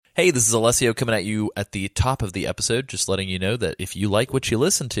Hey, this is Alessio coming at you at the top of the episode, just letting you know that if you like what you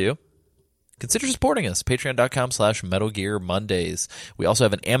listen to, consider supporting us. Patreon.com/Metal Gear Mondays. We also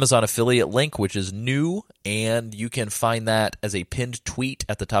have an Amazon affiliate link, which is new, and you can find that as a pinned tweet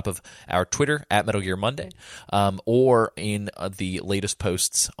at the top of our Twitter, at Metal Gear Monday, or in the latest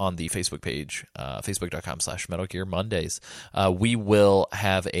posts on the Facebook page, Facebook.com/Metal Gear Mondays. We will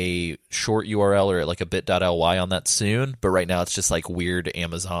have a short URL or like a bit.ly on that soon, but right now it's just like weird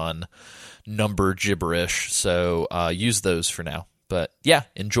Amazon number gibberish, so use those for now. But yeah,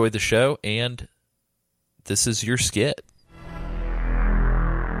 enjoy the show, and this is your skit.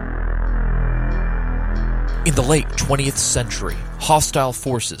 In the late 20th century, hostile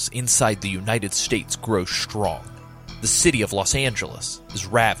forces inside the United States grow strong. The city of Los Angeles is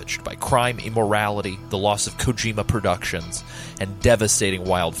ravaged by crime, immorality, the loss of Kojima Productions, and devastating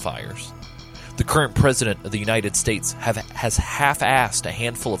wildfires. The current president of the United States has half-assed a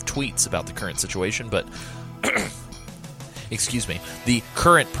handful of tweets about the current situation, but... The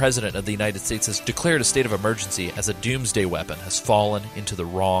current president of the United States has declared a state of emergency as a doomsday weapon has fallen into the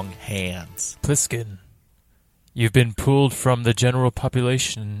wrong hands. Pliskin, you've been pulled from the general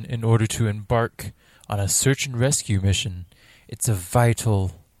population in order to embark on a search and rescue mission. It's of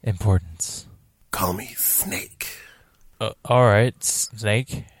vital importance. Call me Snake. All right,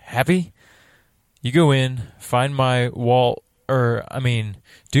 Snake. Happy? You go in, find my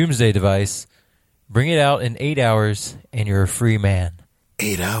doomsday device, bring it out in 8 hours, and you're a free man.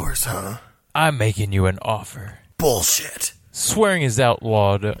 8 hours, huh? I'm making you an offer. Bullshit. Swearing is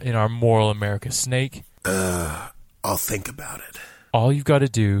outlawed in our moral America, Snake. I'll think about it. All you've got to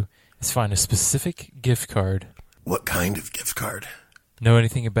do is find a specific gift card. What kind of gift card? Know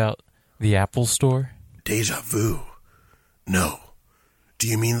anything about the Apple Store? Deja vu. No. Do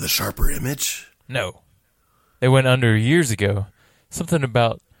you mean the Sharper Image? No. They went under years ago. Something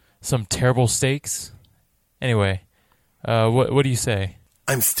about some terrible steaks. Anyway, what do you say?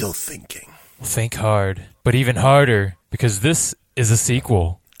 I'm still thinking. Well, think hard, but even harder, because this is a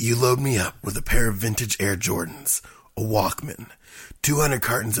sequel. You load me up with a pair of vintage Air Jordans, a Walkman, 200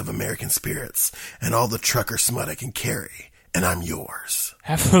 cartons of American Spirits, and all the trucker smut I can carry, and I'm yours.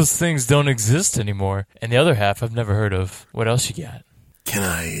 Half those things don't exist anymore, and the other half I've never heard of. What else you got? Can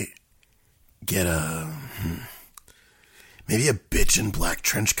I get maybe a bitchin' black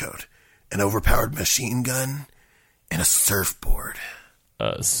trench coat, an overpowered machine gun, and a surfboard?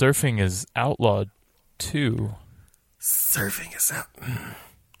 Surfing is outlawed, too. Surfing is out.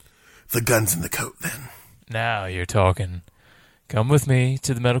 The gun's in the coat, then. Now you're talking. Come with me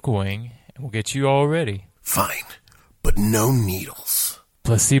to the medical wing, and we'll get you all ready. Fine, but no needles.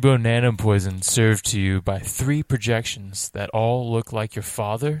 Placebo nanopoison served to you by 3 projections that all look like your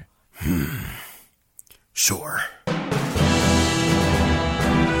father? Sure.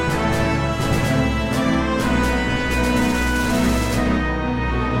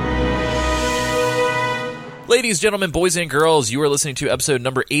 Ladies, gentlemen, boys and girls, you are listening to episode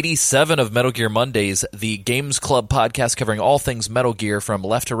number 87 of Metal Gear Mondays, the Games Club podcast covering all things Metal Gear from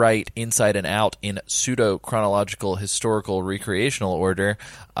left to right, inside and out, in pseudo-chronological, historical, recreational order.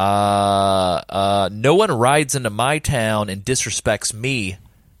 No one rides into my town and disrespects me.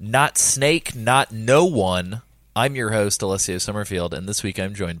 Not Snake, not no one. I'm your host, Alessio Summerfield, and this week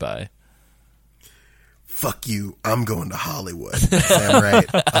I'm joined by... Fuck you, I'm going to Hollywood. Sam Wright.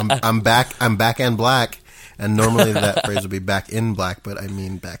 I'm back and black. And normally that phrase would be back in black, but I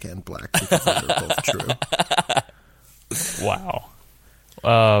mean back and black because they're both true. Wow.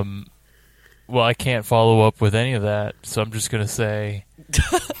 Well, I can't follow up with any of that, so I'm just going to say...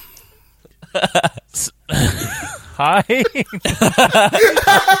 Hi.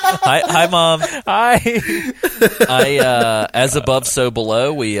 Hi, Mom. Hi. As above, so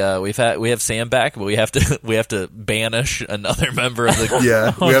below. We have Sam back, but we have to banish another member of the.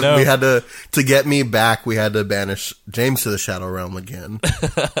 Yeah, we had to get me back. We had to banish James to the Shadow Realm again.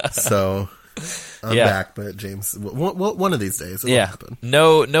 So I'm back, but James, one of these days, it'll happen.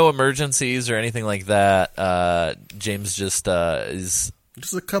 No emergencies or anything like that. James just is.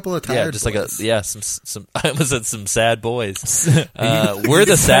 Just a couple of tired boys. Some I almost said some sad boys. We're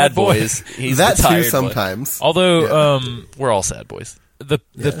the sad boys. He's that the tired too sometimes. Boy. Although we're all sad boys. The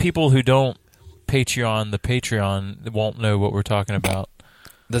people who don't Patreon the Patreon won't know what we're talking about.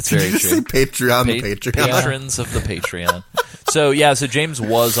 That's very true. Did you just say Patreon the Patreon? Patrons of the Patreon. So James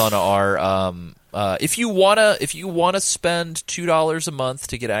was on our if you wanna spend $2 a month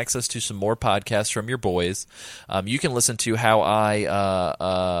to get access to some more podcasts from your boys, you can listen to how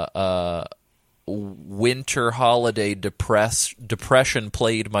I winter holiday depression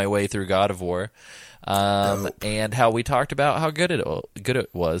played my way through God of War. and how we talked about how good it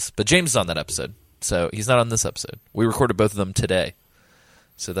was. But James is on that episode, so he's not on this episode. We recorded both of them today.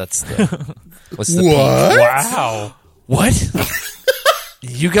 So that's the... What's the What? Wow. What?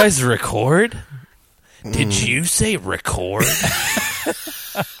 You guys record? Did you say record?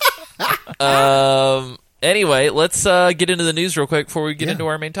 Anyway, let's get into the news real quick before we get into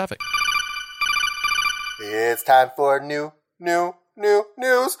our main topic. It's time for new news. Metal Gear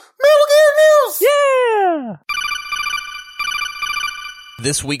news! Yeah.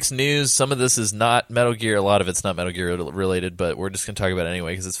 This week's news, some of this is not Metal Gear, a lot of it's not Metal Gear related, but we're just going to talk about it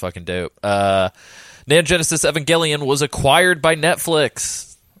anyway because it's fucking dope. Neon Genesis Evangelion was acquired by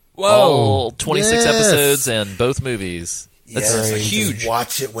Netflix. Whoa. All 26 Yes. episodes and both movies. That's Yes, I can huge. just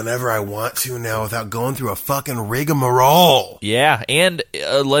watch it whenever I want to now without going through a fucking rigmarole. Yeah, and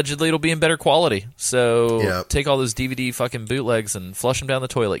allegedly it'll be in better quality. So Yep. take all those DVD fucking bootlegs and flush them down the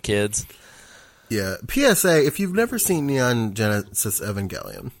toilet, kids. Yeah. PSA, if you've never seen Neon Genesis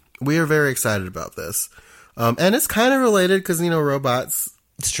Evangelion, we are very excited about this. And it's kind of related because, robots,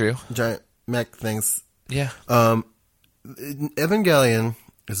 It's true. giant mech things. Yeah. Evangelion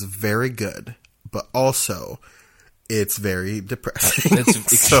is very good, but also it's very depressing. It's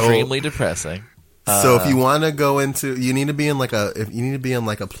So- extremely depressing. So if you want to go into, you need to be in like a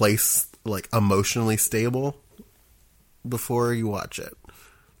place like emotionally stable before you watch it.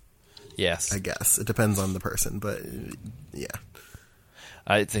 Yes. I guess it depends on the person, but yeah.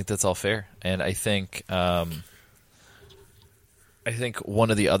 I think that's all fair, and I think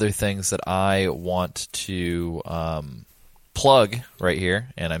one of the other things that I want to plug right here,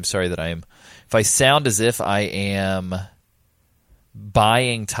 and I'm sorry that if I sound as if I am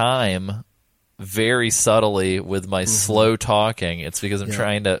buying time very subtly with my slow talking, it's because I'm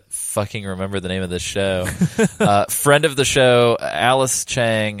trying to fucking remember the name of this show. Friend of the show, Alice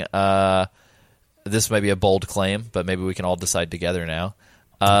Chang. This might be a bold claim, but maybe we can all decide together now.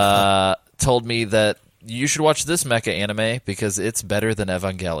 Told me that you should watch this mecha anime because it's better than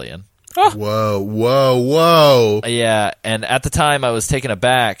Evangelion. Whoa. Yeah, and at the time I was taken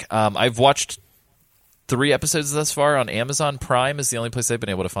aback. I've watched 3 episodes thus far on Amazon Prime is the only place I've been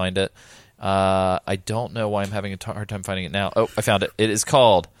able to find it. I don't know why I'm having a hard time finding it now. Oh, I found it. It is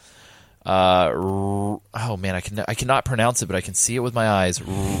called oh man, I cannot pronounce it, but I can see it with my eyes.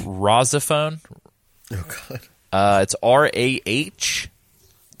 Razaphone. Oh god. It's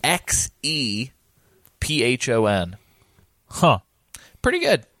RAHXEPHON. Huh. Pretty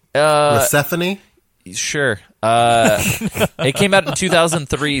good. Persephone? Sure. It came out in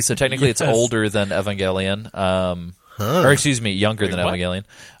 2003, so technically it's older than Evangelion. Or excuse me, younger than what? Evangelion.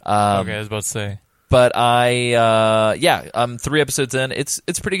 Okay, I was about to say. But I'm 3 episodes in. It's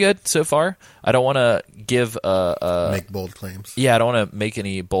pretty good so far. I don't want to give Make bold claims. I don't want to make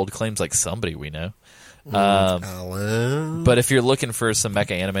any bold claims like somebody we know. Alan. But if you're looking for some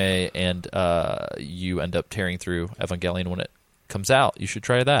mecha anime and you end up tearing through Evangelion when it comes out, you should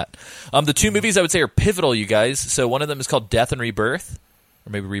try that. The 2 movies I would say are pivotal, you guys. So one of them is called Death and Rebirth, or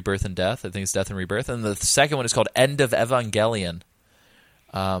maybe Rebirth and Death. I think it's Death and Rebirth. And the second one is called End of Evangelion.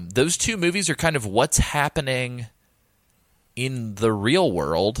 Those 2 movies are kind of what's happening in the real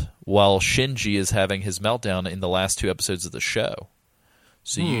world while Shinji is having his meltdown in the last 2 episodes of the show.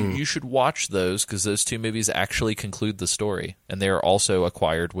 So you should watch those because those 2 movies actually conclude the story, and they are also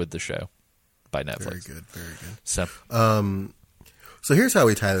acquired with the show by Netflix. Very good. So So here's how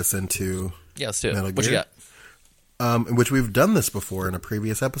we tie this into yeah, let's do it. Metal What you Gear. got? In which we've done this before in a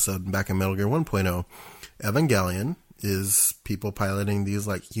previous episode back in Metal Gear 1.0. Evangelion is people piloting these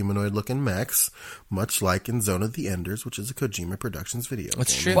like humanoid-looking mechs, much like in Zone of the Enders, which is a Kojima Productions video.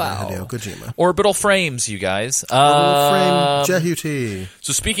 That's game true. by Wow. Hideo Kojima. Orbital Frames, you guys. Frame Jehuti.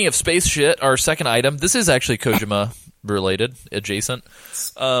 So speaking of space shit, our second item, this is actually Kojima related, adjacent.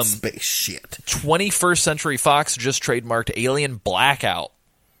 Space shit. 21st Century Fox just trademarked Alien Blackout,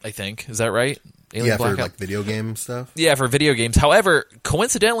 I think. Is that right? Alien Yeah, for Blackout? like video game stuff. Yeah, for video games. However,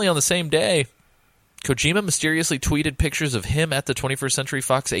 coincidentally on the same day, Kojima mysteriously tweeted pictures of him at the 21st Century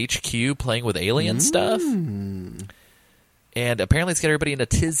Fox HQ playing with alien stuff. And apparently it's got everybody in a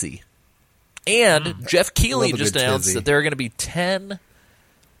tizzy. And Jeff Keighley Love a just good announced tizzy. that there are going to be 10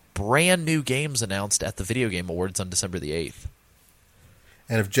 brand new games announced at the Video Game Awards on December the 8th.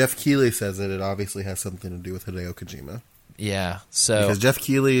 And if Jeff Keighley says it, it obviously has something to do with Hideo Kojima. Yeah, so... Because Jeff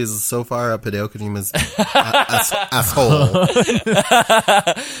Keighley is so far up Hideo Kojima's asshole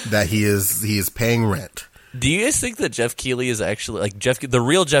that he is paying rent. Do you guys think that Jeff Keighley is actually like the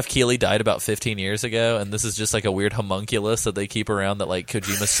real Jeff Keighley died about 15 years ago, and this is just like a weird homunculus that they keep around that like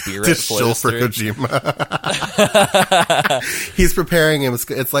Kojima's spirit To shill flows for through? Kojima. He's preparing him.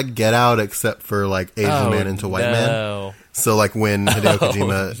 It's like Get Out, except for like Asian man into white man. No. So like when Hideo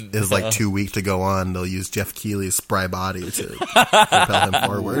Kojima is like too weak to go on, they'll use Jeff Keighley's spry body to propel him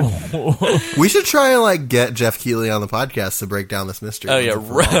forward. We should try and like get Jeff Keighley on the podcast to break down this mystery. Oh yeah,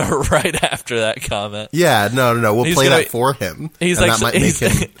 once and for all. right after that comment. Yeah, no. We'll He's play gonna- that for him. He's and like, that might make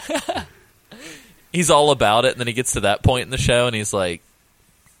him. he's all about it, and then he gets to that point in the show, and he's like,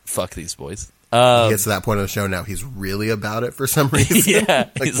 "Fuck these boys." He gets to that point of the show now. He's really about it for some reason. Yeah,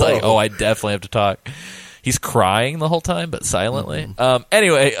 he's like, whoa. "Oh, I definitely have to talk." He's crying the whole time, but silently.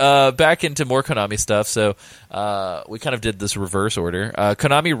 Anyway, back into more Konami stuff. So we kind of did this reverse order.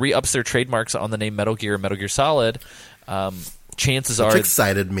 Konami re-ups their trademarks on the name Metal Gear and Metal Gear Solid. Chances are, Which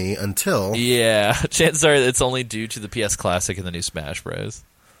excited me until chances are it's only due to the PS Classic and the new Smash Bros.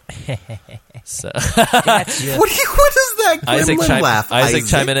 So what is that gremlin laugh? Isaac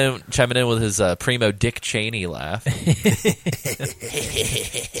chiming in with his primo Dick Cheney laugh.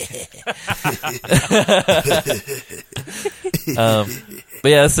 But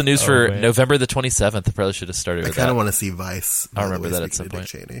yeah, that's the news for man. November the 27th. I probably should have started I with kind that. of want to see Vice. I'll by the remember way, that at some speaking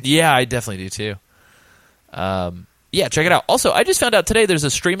point. of Dick Cheney. Yeah, I definitely do too. Yeah, check it out. Also, I just found out today there's a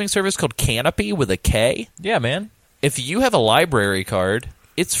streaming service called Canopy with a K. Yeah, man. If you have a library card,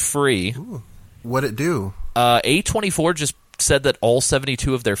 it's free. What'd it do? A24 just said that all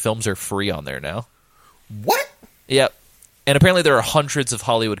 72 of their films are free on there now. What? Yep. And apparently there are hundreds of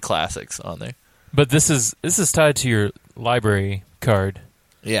Hollywood classics on there. But this is tied to your library card,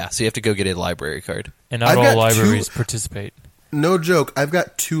 Yeah, so you have to go get a library card. and not I've all got libraries two- participate. No joke. I've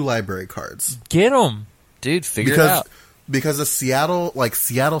got 2 library cards Get them. Dude, figure it out. because the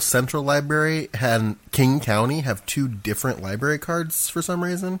Seattle Central Library and King County have 2 different library cards for some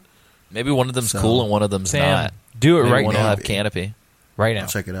reason. Maybe one of them's So- cool and one of them's Sam, not. do it Maybe right one now. will have Canopy. Right now. I'll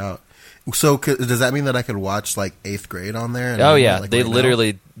check it out. So does that mean that I could watch like 8th Grade on there? And Oh all yeah, that, like, they right now?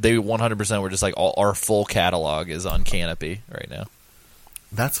 literally, they 100% were just like, all our full catalog is on Canopy right now.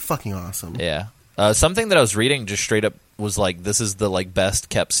 That's fucking awesome. Yeah. Something that I was reading just straight up was like, this is the like best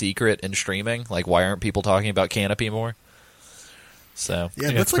kept secret in streaming. Like, why aren't people talking about Canopy more? So Yeah,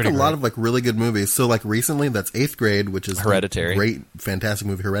 Yeah, that's it's like a pretty lot great. of like really good movies. So like recently, that's 8th Grade, which is Hereditary. a great, fantastic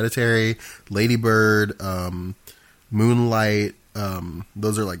movie. Hereditary, Lady Bird, Moonlight.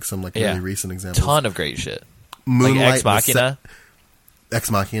 Those are like some like Yeah. really recent examples. ton of great shit. Moonlight, Like Ex was Machina. Ex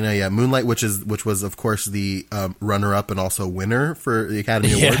Machina, yeah. Moonlight, which was of course the runner-up and also winner for the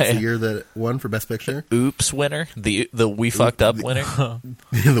Academy Yeah. Awards the year that it won for Best Picture. Oops winner. The We Fucked Up winner.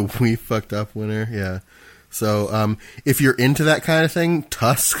 The We Fucked Up winner, yeah. So if you're into that kind of thing,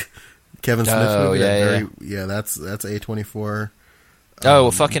 Tusk, Kevin Smith Oh, movie, yeah, yeah, that's A24.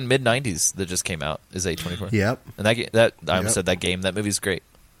 Oh, fucking mid-90s that just came out is A24. Yep. And that I almost Yep. said that game. That movie's great.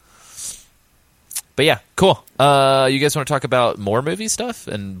 But yeah, cool. You guys want to talk about more movie stuff?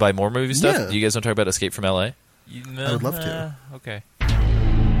 And by more movie stuff, Yeah. do you guys want to talk about Escape from LA? I would love to. Okay.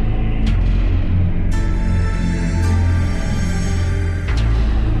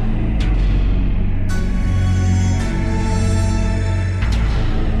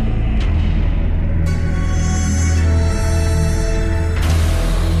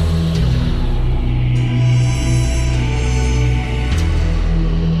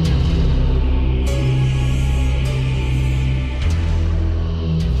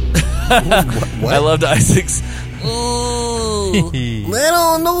 What? I loved Isaac's. I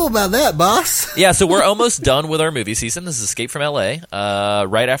don't know about that, boss. Yeah, so we're almost done with our movie season. This is Escape from LA.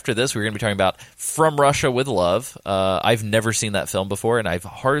 Right after this, we're going to be talking about From Russia with Love. I've never seen that film before, and I've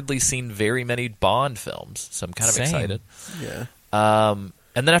hardly seen very many Bond films, so I'm kind of Same. excited. Yeah.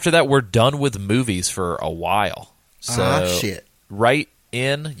 And then after that, we're done with movies for a while. So Shit. right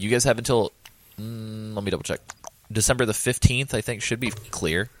in, you guys have until, let me double check. December the 15th, I think, should be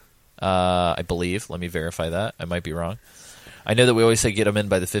clear. I believe. Let me verify that. I might be wrong. I know that we always say get them in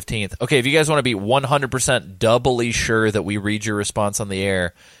by the 15th. Okay, if you guys want to be 100% doubly sure that we read your response on the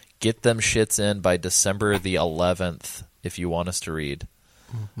air, get them shits in by December the 11th if you want us to read.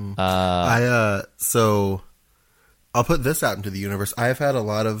 So I'll put this out into the universe. I've had a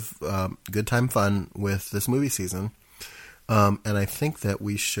lot of good time fun with this movie season. And I think that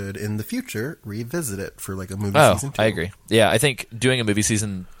we should, in the future, revisit it for like a movie Oh, season 2. I agree. Yeah, I think doing a movie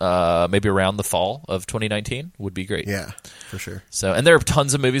season maybe around the fall of 2019 would be great. Yeah, for sure. So, and there are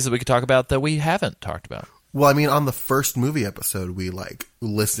tons of movies that we could talk about that we haven't talked about. Well, I mean, on the first movie episode, we like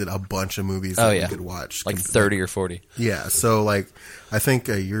listed a bunch of movies that we could watch, like 30 or 40. Yeah, so like I think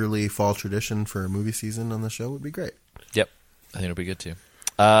a yearly fall tradition for a movie season on the show would be great. Yep, I think it'll be good too.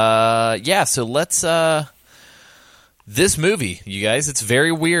 Yeah, so let's. This movie, you guys, it's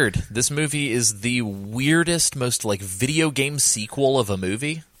very weird. This movie is the weirdest, most like video game sequel of a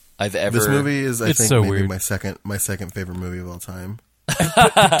movie I've ever. This movie is, I It's think, so maybe weird. my second favorite movie of all time.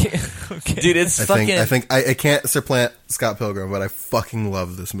 Okay. Dude, it's fucking. I think I can't supplant Scott Pilgrim, but I fucking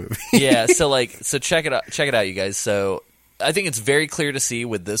love this movie. Yeah, so check it out, you guys. So I think it's very clear to see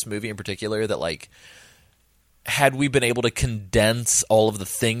with this movie in particular that like, had we been able to condense all of the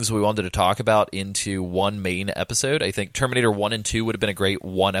things we wanted to talk about into one main episode, I think Terminator 1 and 2 would have been a great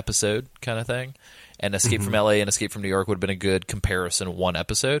one episode kind of thing. And Escape from LA and Escape from New York would have been a good comparison one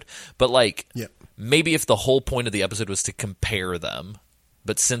episode. But like, maybe if the whole point of the episode was to compare them,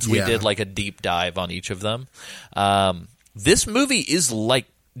 but since we did like a deep dive on each of them, this movie is like,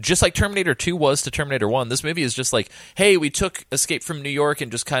 just like Terminator 2 was to Terminator 1, this movie is just like, hey, we took Escape from New York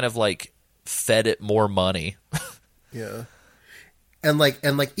and just kind of like fed it more money. Yeah. And like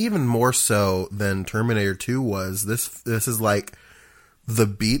even more so than Terminator 2 was, this is like the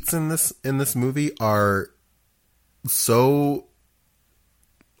beats in this movie are so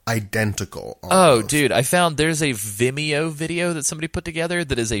identical. Almost. Oh, dude, I found there's a Vimeo video that somebody put together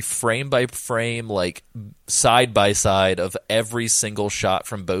that is a frame by frame, like side by side of every single shot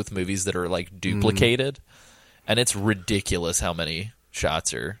from both movies that are like duplicated. And it's ridiculous how many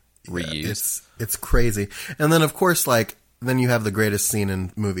shots are reused. It's crazy. And then of course, like, then you have the greatest scene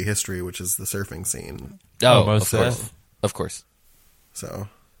in movie history, which is the surfing scene. Oh, Most of course. Of course. So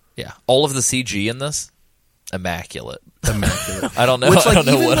Yeah. All of the CG in this, immaculate. immaculate. I don't know. Which, like, I don't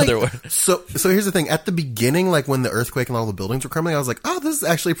know even, what like, other word. So here's the thing. At the beginning, like when the earthquake and all the buildings were crumbling, I was like, oh, this is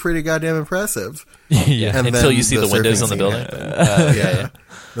actually pretty goddamn impressive. Yeah. And Until then you see the windows surfing on the scene building. happened. Yeah.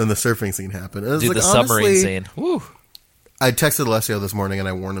 Then the surfing scene happened. It was Dude, like, the submarine honestly, scene. Woo. I texted Alessio this morning and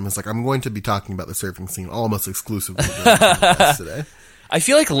I warned him. It's like, I'm going to be talking about the surfing scene almost exclusively during the podcast today. I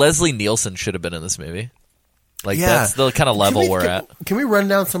feel like Leslie Nielsen should have been in this movie. Like, Yeah. that's the kind of level we're at. Can we run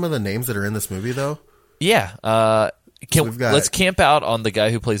down some of the names that are in this movie, though? Yeah. we've got- Let's camp out on the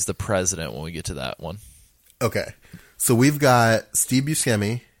guy who plays the president when we get to that one. Okay. So we've got Steve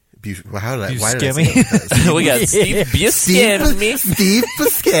Buscemi. Why did I say Buscemi? that? We got Steve Buscemi. Steve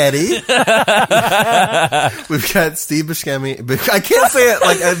Buscemi. We've got Steve Buscemi. I can't say it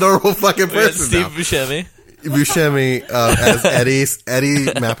like a normal fucking We got person Steve now. Buscemi. Buscemi as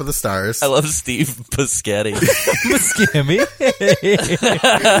Eddie Map of the Stars. I love Steve Buscemi. Scammy.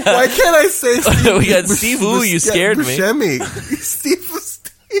 Why can't I say Steve? We got Steve Ooh, you scared me. Buscemi.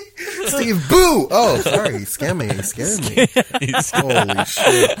 Steve Boo. Oh, sorry. He scared me. Holy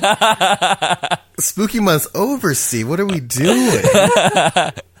shit. Spooky month's over, Steve. What are we doing?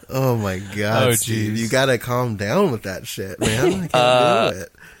 Oh my god, Oh, Steve. geez. You gotta calm down with that shit, man. I can't do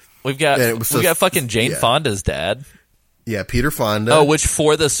it. We've got Yeah, it was we so- got fucking Jane yeah. Fonda's dad. Yeah, Peter Fonda. Oh, which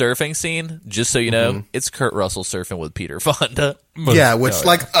for the surfing scene, just so you know, Mm-hmm. it's Kurt Russell surfing with Peter Fonda. yeah, which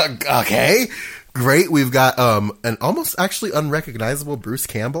okay. Great. We've got an almost actually unrecognizable Bruce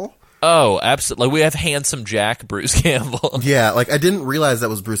Campbell. Oh, absolutely. Like, we have handsome Jack Bruce Campbell. Yeah, like I didn't realize that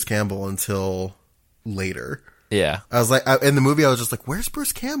was Bruce Campbell until later. Yeah. I was like, in the movie, I was just like, "Where's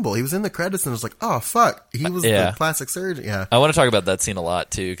Bruce Campbell?" He was in the credits, and I was like, "Oh fuck, he was Yeah. the plastic surgeon." Yeah, I want to talk about that scene a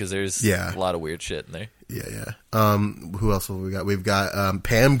lot too, because there's Yeah. a lot of weird shit in there. yeah. Who else have we got? We've got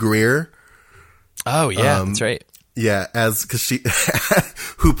Pam Grier. Oh yeah, that's right. Yeah, because she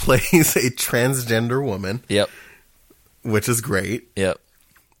who plays a transgender woman, Yep. which is great. Yep.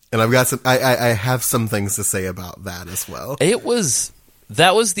 And I've got some. I have some things to say about that as well.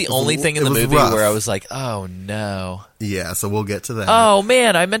 That was the only thing in it the was movie rough. where I was like, oh no. Yeah, so we'll get to that. Oh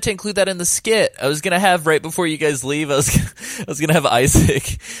man, I meant to include that in the skit. I was gonna have right before you guys leave. I was gonna have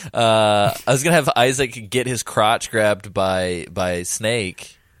Isaac. I was gonna have Isaac get his crotch grabbed by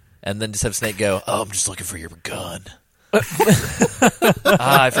Snake, and then just have Snake go, "Oh, I'm just looking for your gun."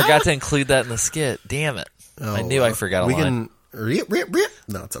 I forgot to include that in the skit. Damn it! I knew I forgot a we line. can.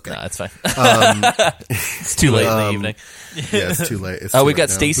 No, it's okay. No, it's fine. It's too Late late. in the evening. Yeah, it's too late. It's Oh, too we've late got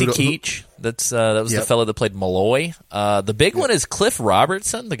now. Stacy Who do- who- Keach. That was the Yep. fellow that played Malloy. The big one is Cliff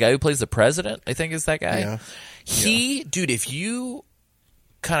Robertson, the guy who plays the president. I think is that guy. Yeah. Dude, if you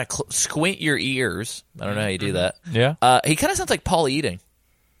kind of squint your ears, I don't know how you do that. Yeah. He kind of sounds like Paul Eating.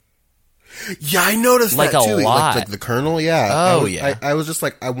 Yeah, I noticed Like that a too. lot. Like the Colonel. Yeah. Oh, I was, yeah. I was just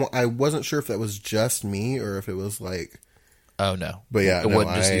like, I wasn't sure if that was just me or if it was like. Oh no, But yeah, it no,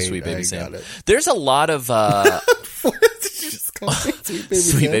 wasn't just you, sweet baby I Sam. got it. There's a lot of What did you just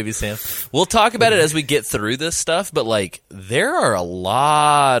Sweet Baby Sam. We'll talk about it as we get through this stuff, but like there are a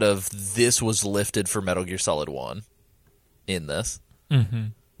lot of this was lifted for Metal Gear Solid 1 in this. Mm-hmm.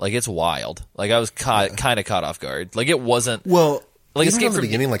 Like it's wild. Like I was kind of caught off guard. Like it wasn't Well, like even Escape from the from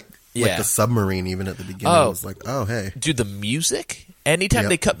beginning, like Yeah. the submarine, even at the beginning, Oh. was like, oh hey, dude, the music. Anytime Yep.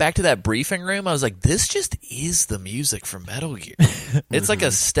 they cut back to that briefing room, I was like, this just is the music from Metal Gear. It's like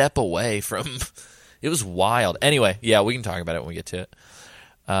a step away from. It was wild. Anyway, yeah, we can talk about it when we get to it.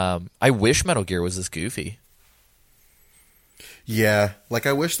 I wish Metal Gear was this goofy. yeah. Like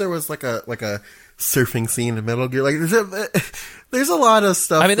I wish there was like a surfing scene in Metal Gear. Like there's a lot of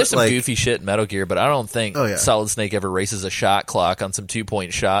stuff. I mean, there's that, some like, goofy shit in Metal Gear, but I don't think Oh, yeah. Solid Snake ever races a shot clock on some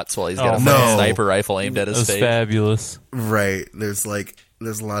 2-point shots while he's got Oh, a fucking no. sniper rifle aimed at That his was face. fabulous. Right. There's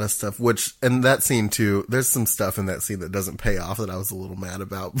a lot of stuff, and that scene too, there's some stuff in that scene that doesn't pay off that I was a little mad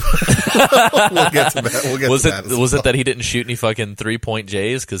about. We'll get to that. We'll get Was to it that as was well. it that he didn't shoot any fucking 3-point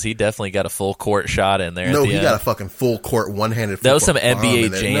J's? Because he definitely got a full court shot in there. No, at the he end. got a fucking full court one-handed That was some full court bomb NBA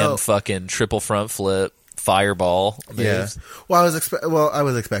in there. Jam No. fucking triple front flip fireball Yeah. moves. Well, I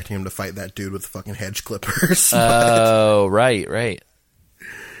was expecting him to fight that dude with the fucking hedge clippers. Oh, right.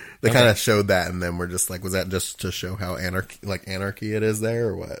 They kind of showed that, and then we're just like, was that just to show how anarchy it is there,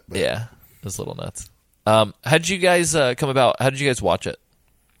 or what? But, Yeah, it was a little nuts. How did you guys come about? How did you guys watch it?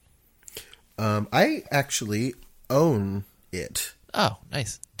 I actually own it. Oh,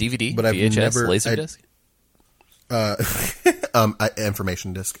 nice. DVD, But I've VHS, never- Laserdisc?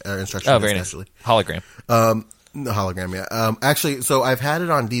 Information disc or instruction Oh, disc, very nice. actually. Hologram. The hologram, yeah. Actually, so I've had it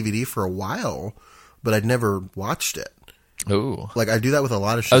on DVD for a while, but I'd never watched it. Ooh. Like I do that with a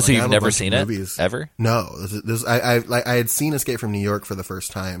lot of shit. Oh, so Like, I you've have a never bunch of seen it? movies. Ever? No. I had seen Escape from New York for the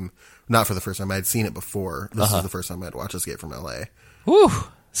first time. Not for the first time. I had seen it before. This is the first time I'd watched Escape from LA. Whew.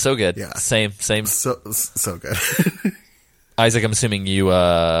 So good. Yeah. Same. So good. Isaac, I'm assuming you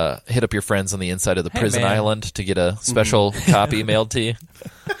hit up your friends on the inside of the prison man. island to get a special copy mailed to you.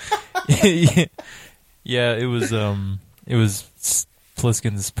 Yeah, it was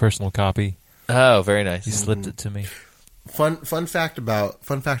Pliskin's personal copy. Oh, very nice. He slipped it to me. Fun fact about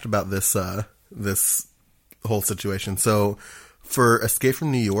this this whole situation. So for Escape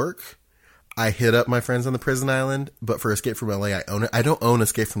from New York, I hit up my friends on the prison island, but for Escape from LA, I own it. I don't own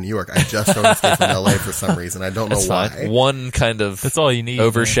Escape from New York. I just own Escape from LA for some reason. I don't know That's why. fine. One kind of That's all you need.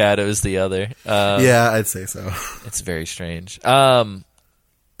 overshadows the other. Yeah, I'd say so. It's very strange.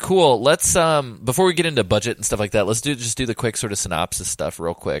 Cool. Let's before we get into budget and stuff like that, let's just do the quick sort of synopsis stuff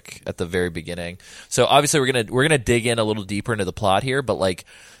real quick at the very beginning. So obviously we're gonna dig in a little deeper into the plot here, but like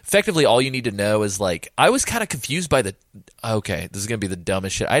effectively all you need to know is like I was kind of confused by this is gonna be the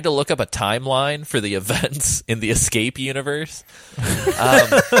dumbest shit. I had to look up a timeline for the events in the Escape universe.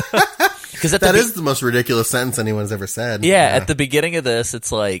 Because That is the most ridiculous sentence anyone's ever said. yeah, at the beginning of this,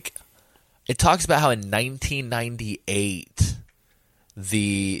 it's like it talks about how in 1998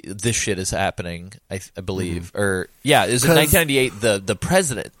 this shit is happening. I believe, or yeah, is in 1998 the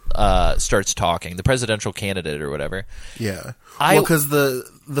president starts talking, the presidential candidate or whatever. Yeah. I- Well, because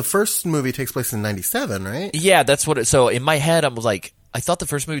the first movie takes place in 97, right? Yeah, that's what. So in my head, I was like, I thought the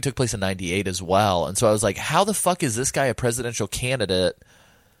first movie took place in 98 as well, and so I was like, how the fuck is this guy a presidential candidate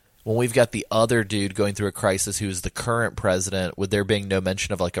when we've got the other dude going through a crisis who is the current president, with there being no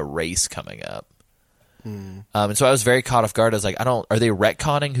mention of like a race coming up? And so I was very caught off guard. I was like, are they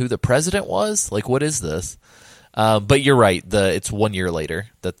retconning who the president was? Like, what is this? But you're right. It's 1 year later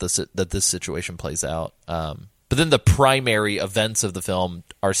that this situation plays out. But then the primary events of the film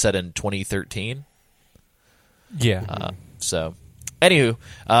are set in 2013. Yeah. So, anywho,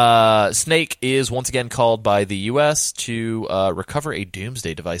 Snake is once again called by the U.S. to recover a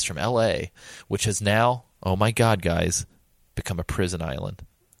doomsday device from L.A., which has now, oh my god, guys, become a prison island.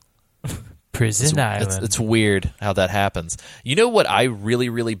 Prison Island. It's weird how that happens. You know what I really,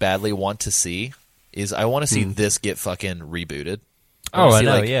 really badly want to see is I want to see this get fucking rebooted. Oh, I see,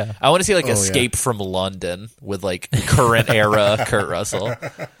 know, like, yeah. I want to see like yeah. Escape from London with like current era Kurt Russell.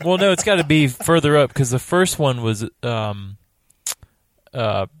 Well, no, it's got to be further up because the first one was it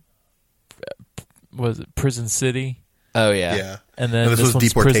Prison City? Oh yeah. Yeah. And then And this this was one's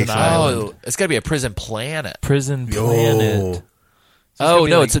Deportation Prison Island. Oh, it's got to be a prison planet. Prison Yo. Planet. Oh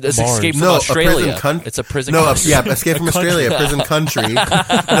be no, like it's Mars. Escape from No, Australia. a prison country. It's a prison. No, country. yeah, Escape from Australia, prison country.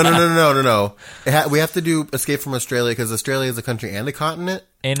 No. We have to do Escape from Australia because Australia is a country and a continent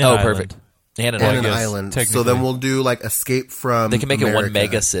And an Oh, island. perfect. And and an guess, island. So technically. then we'll do like Escape from. They can make it one America.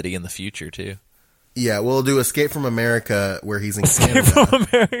 mega city in the future too. Yeah, we'll do Escape from America, where he's in Escape Canada. from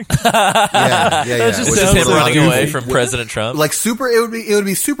America. Yeah. just Which sounds is Him like running goofy. away from President Trump. like super. It would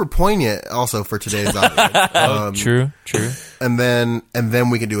be super poignant also for today's audience. True. And then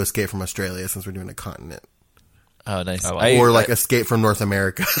we can do Escape from Australia since we're doing a continent, Oh, nice. or like Escape from North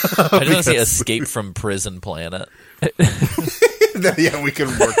America. I just want to say Escape from Prison Planet. Yeah, we can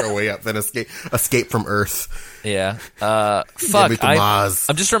work our way up. Then escape from Earth. Yeah. Yeah, Fuck. Victor Maz.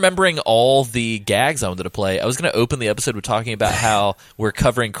 I'm just remembering all the gags I wanted to play. I was going to open the episode with talking about how we're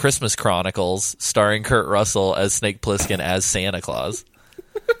covering Christmas Chronicles, starring Kurt Russell as Snake Plissken as Santa Claus.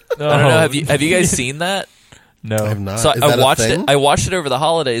 I don't know. Have you guys seen that? No. I have not. So Is I that a watched thing? it. I watched it over the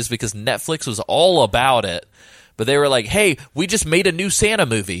holidays because Netflix was all about it. But they were like, "Hey, we just made a new Santa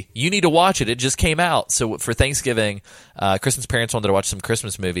movie. You need to watch it. It just came out." So for Thanksgiving, Kristen's parents wanted to watch some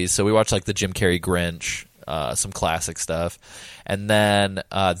Christmas movies, so we watched like the Jim Carrey Grinch, some classic stuff, and then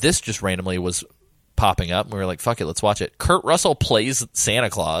this just randomly was popping up, and we were like, "Fuck it, let's watch it." Kurt Russell plays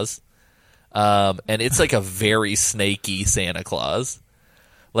Santa Claus, and it's like a very snaky Santa Claus.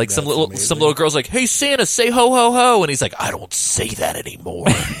 Like some little girl's like, "Hey Santa, say ho ho ho," and he's like, "I don't say that anymore."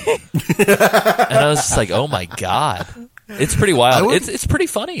 And I was just like, "Oh my god, it's pretty wild. It's pretty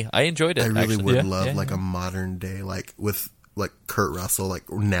funny. I enjoyed it. I really actually. would love like a modern day, like with like Kurt Russell,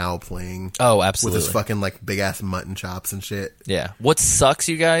 like now playing. Oh, absolutely. With his fucking like big ass mutton chops and shit. Yeah. What sucks,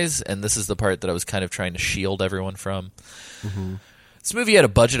 you guys, and this is the part that I was kind of trying to shield everyone from. Mm-hmm. This movie had a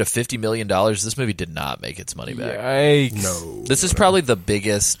budget of $50 million. This movie did not make its money back. Yikes. No, This is probably the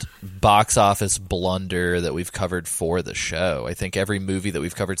biggest box office blunder that we've covered for the show. I think every movie that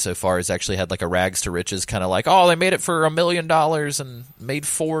we've covered so far has actually had like a rags to riches kind of like, oh, they made it for $1 million and made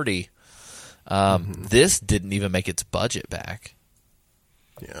 40. This didn't even make its budget back.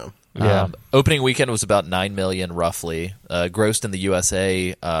 Yeah. Yeah. Opening weekend was about $9 million roughly. Grossed in the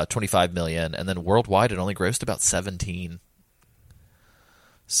USA $25 million, and then worldwide it only grossed about 17.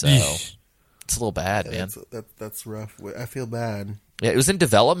 So Yeesh. it's a little bad, man. That's rough. I feel bad. Yeah, it was in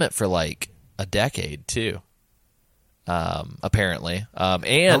development for like a decade too. Apparently,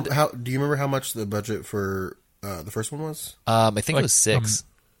 and How do you remember how much the budget for the first one was? I think like, it was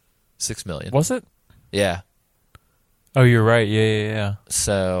 $6 million. Was it? Yeah. Oh, you're right. Yeah.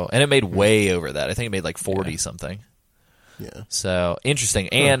 So, and it made way over that. I think it made like 40 something. Yeah. So interesting.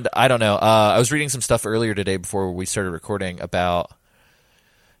 And I don't know. I was reading some stuff earlier today before we started recording about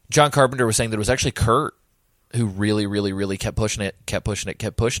John Carpenter was saying that it was actually Kurt who really, really, really kept pushing it.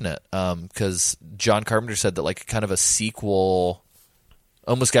 Because John Carpenter said that like kind of a sequel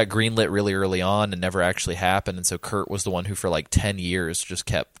almost got greenlit really early on and never actually happened. And so Kurt was the one who for like 10 years just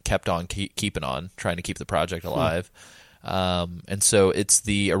kept on keeping on, trying to keep the project alive. And so it's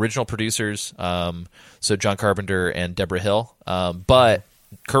the original producers, so John Carpenter and Deborah Hill. But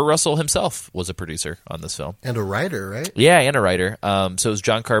Kurt Russell himself was a producer on this film. And a writer, right? Yeah, and a writer. So it was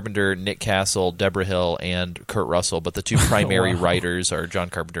John Carpenter, Nick Castle, Deborah Hill, and Kurt Russell. But the two primary writers are John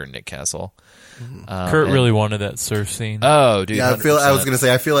Carpenter and Nick Castle. Kurt really wanted that surf scene Oh, dude. Yeah, I 100%. was gonna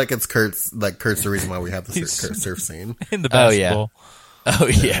say I feel like it's Kurt's the reason why we have the surf scene. in the Oh, yeah. basketball. Oh,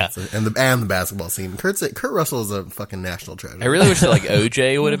 yeah. And the basketball scene. Kurt Russell is a fucking national treasure. I really wish that like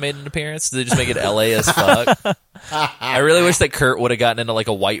OJ would have made an appearance. They just make it LA as fuck. I really wish that Kurt would have gotten into like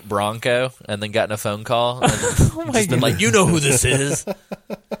a white Bronco and then gotten a phone call and just been like, "You know who this is?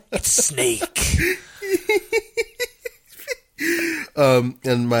 It's Snake."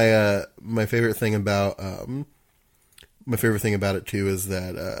 And my favorite thing about it too is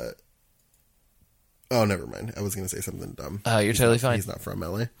that oh, never mind. I was going to say something dumb. You're totally fine. He's not from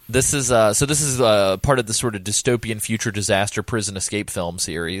LA. This is part of the sort of dystopian future disaster prison escape film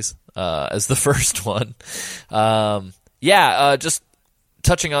series as the first one. Just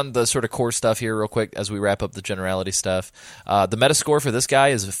touching on the sort of core stuff here real quick as we wrap up the generality stuff. The Metascore for this guy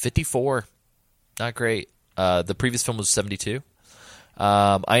is a 54. Not great. The previous film was 72.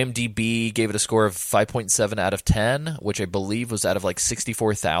 IMDb gave it a score of 5.7 out of 10, which I believe was out of like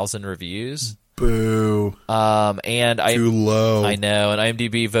 64,000 reviews. Boo. And Too low. I know, and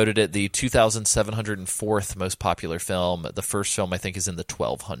IMDb voted it the 2,704th most popular film. The first film, I think, is in the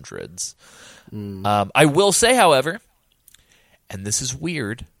 1,200s. I will say, however, and this is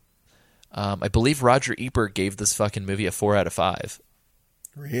weird, I believe Roger Ebert gave this fucking movie a 4 out of 5.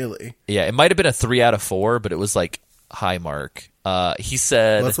 Really? Yeah, it might have been a 3 out of 4, but it was like high mark. He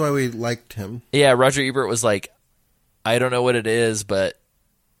said... Well, that's why we liked him. Yeah, Roger Ebert was like, I don't know what it is, but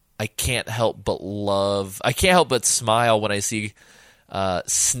I can't help but smile when I see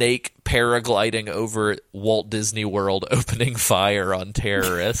Snake paragliding over Walt Disney World opening fire on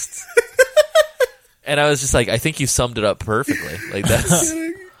terrorists. And I was just like, I think you summed it up perfectly. Like that's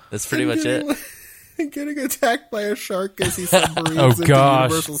pretty much it. getting attacked by a shark as he submarines Oh, into gosh.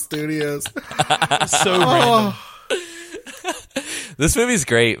 Universal Studios. So random. This movie's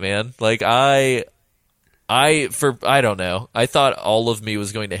great, man. Like I don't know. I thought all of me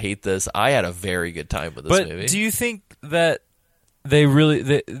was going to hate this. I had a very good time with this But movie. do you think that they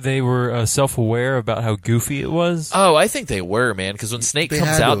really they were self-aware about how goofy it was? Oh, I think they were, man. Because when Snake They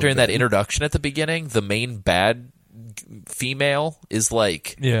comes had to out have during that been. introduction at the beginning, the main bad female is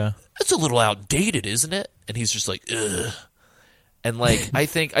like, Yeah. "That's a little outdated, isn't it?" And he's just like, "Ugh." And like, I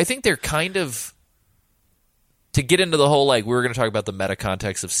think they're kind of, to get into the whole, like, we were going to talk about the meta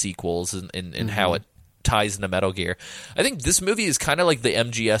context of sequels and how it ties into Metal Gear. I think this movie is kind of like the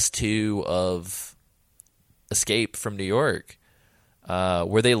MGS2 of Escape from New York,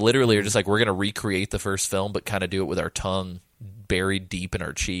 where they literally are just like, we're going to recreate the first film, but kind of do it with our tongue buried deep in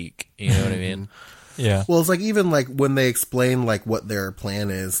our cheek. You know what I mean? Yeah. Well, it's like even like when they explain like what their plan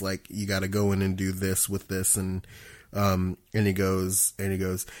is, like you got to go in and do this with this, and he goes,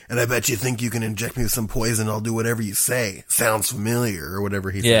 and I bet you think you can inject me with some poison. I'll do whatever you say. Sounds familiar, or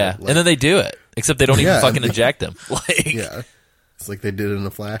whatever he Yeah. said. Like, And then they do it, except they don't even Yeah. fucking inject him. Like, yeah, it's like they did it in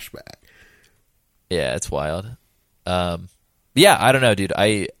a flashback. yeah, it's wild. Yeah, I don't know, dude.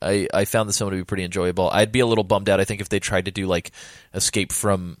 I found this film to be pretty enjoyable. I'd be a little bummed out, I think, if they tried to do like Escape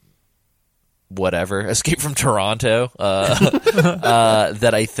from Toronto.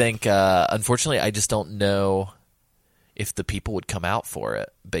 That I think, unfortunately, I just don't know if the people would come out for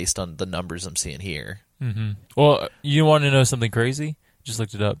it based on the numbers I'm seeing here. Well, you want to know something crazy? Just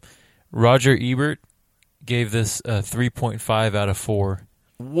looked it up. Roger Ebert gave this a 3.5 out of 4.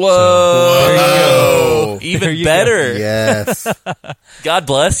 Whoa! There Even you better. Yes, God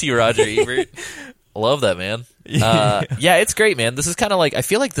bless you, Roger Ebert. I love that, man. Yeah, it's great, man. This is kind of like, I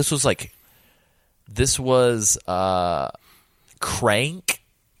feel like this was Crank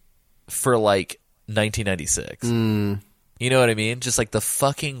for like 1996. You know what I mean? Just like the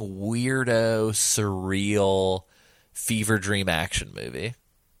fucking weirdo, surreal, fever dream action movie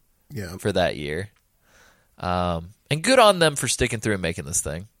yeah. for that year. And good on them for sticking through and making this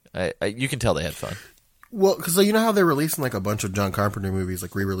thing. You can tell they had fun. Well, because you know how they're releasing like a bunch of John Carpenter movies,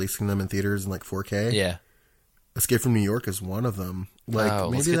 like re-releasing them in theaters in like 4K. Yeah. Escape from New York is one of them. Like, Wow,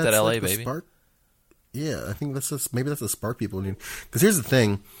 maybe let's get that's that LA, like the baby. spark. Yeah, I think maybe that's a spark people need. Because here's the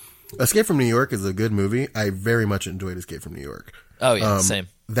thing, Escape from New York is a good movie. I very much enjoyed Escape from New York. Oh, yeah, same.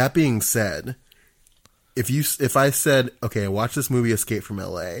 That being said, if I said, okay, watch this movie Escape from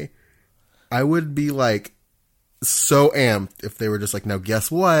LA, I would be like so amped if they were just like, now guess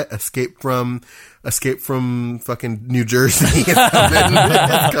what? Escape from fucking New Jersey is coming.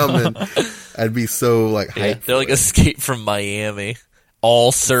 It's coming. I'd be so like Yeah, hyped. they're like Escape from Miami.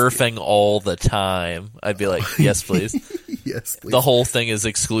 All surfing all the time. I'd be like, yes, please. Yes, please. The whole thing is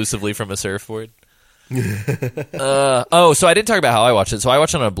exclusively from a surfboard. So I didn't talk about how I watched it. So I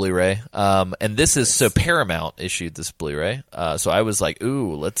watched it on a Blu-ray. And this is, so Paramount issued this Blu-ray. So I was like,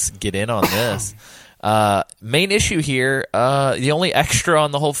 ooh, let's get in on this. Main issue here, the only extra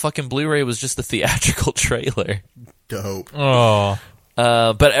on the whole fucking Blu-ray was just the theatrical trailer. Dope. Oh.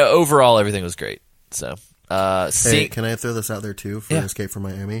 But overall, everything was great. So, Hey, can I throw this out there too for Yeah. Escape from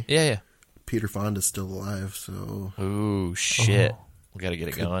Miami? yeah. Peter Fonda's still alive, so Ooh, shit. We gotta get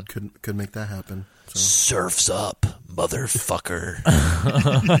it going. could make that happen. So. Surf's up, motherfucker.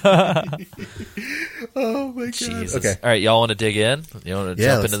 Oh my god. Jesus. Okay. All right, y'all want to dig in? You want to Yeah,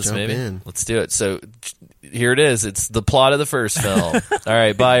 jump let's into this jump movie? in. Let's do it. So here it is. It's the plot of the first film. All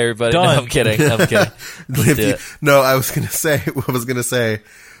right, bye everybody. No, Done. I'm kidding. I'm kidding. Let's do it. No, I was gonna say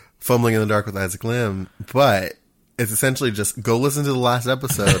Fumbling in the Dark with Isaac Lim, but it's essentially just go listen to the last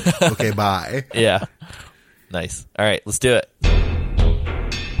episode. Okay, bye. Yeah. Nice. All right, let's do it.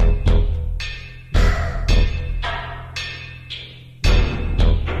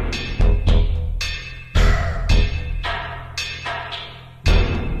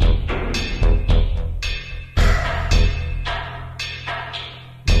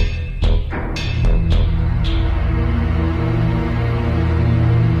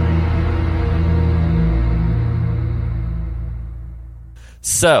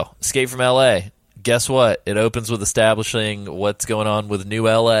 So, Escape from LA. Guess what? It opens with establishing what's going on with New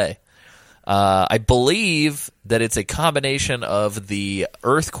LA. I believe that it's a combination of the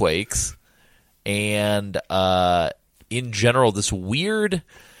earthquakes and, in general, this weird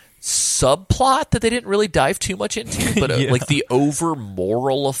subplot that they didn't really dive too much into, but Yeah. like the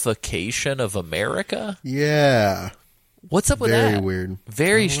over-moralification of America. Yeah. What's up with Very that? weird.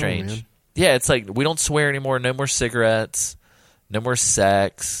 Very I don't know, strange. man. Yeah, it's like we don't swear anymore. No more cigarettes. No more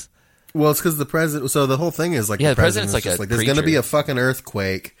sex. Well, it's because the president. So the whole thing is like Yeah, the the president's president's like just a there's going to be preacher. a fucking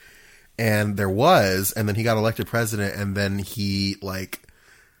earthquake, and there was, and then he got elected president, and then he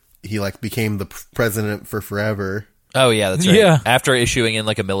became the president for forever. Oh yeah, that's right. Yeah. After issuing in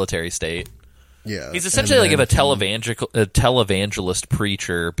like a military state. Yeah, He's essentially like if a televangelist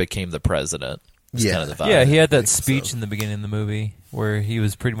preacher became the president. It's Yeah. kind of the vibe. Yeah, he had that think so. speech in the beginning of the movie where he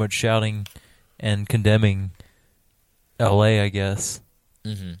was pretty much shouting and condemning L.A., I guess.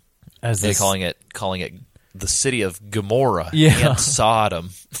 Mhm. As Yeah, this, calling it the city of Gomorrah Yeah. and Sodom.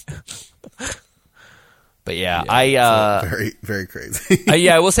 But yeah, very, very crazy.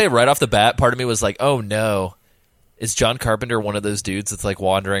 I will say right off the bat, part of me was like, oh no. Is John Carpenter one of those dudes that's like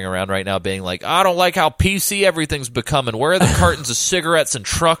wandering around right now being like, I don't like how PC everything's becoming. Where are the cartons of cigarettes and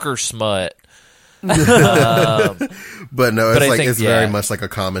trucker smut? But no, But I think, it's very much like a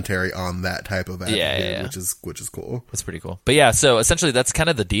commentary on that type of attitude, Yeah. which is cool. That's pretty cool. But yeah, so essentially that's kind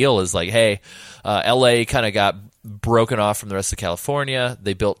of the deal is like, hey, LA kind of got broken off from the rest of California.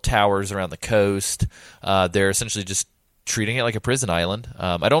 They built towers around the coast. They're essentially just treating it like a prison island.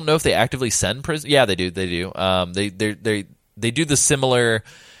 I don't know if they actively send prison. Yeah, they do. They do. They do the similar.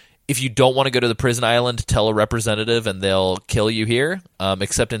 If you don't want to go to the prison island, tell a representative and they'll kill you here.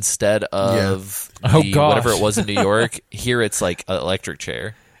 Except instead of Oh, the, gosh. whatever it was in New York, here it's like an electric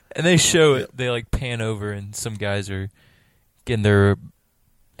chair. and they show it. They like pan over, and some guys are getting their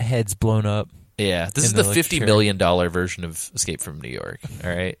heads blown up. Yeah, this is In the the $50 million version of Escape from New York.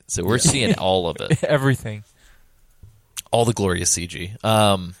 All right, so we're seeing all of it, Everything. all the glorious CG.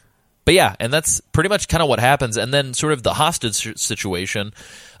 But yeah, and that's pretty much kind of what happens. And then sort of the hostage situation,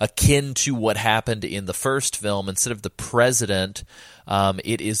 akin to what happened in the first film. Instead of the president,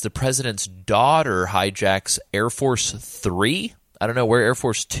 it is the president's daughter hijacks Air Force 3. I don't know where Air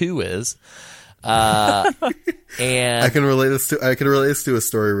Force 2 is. And I can relate this to a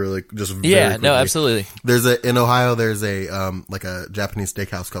story really just very yeah, quickly. no, absolutely. In Ohio there's a like a Japanese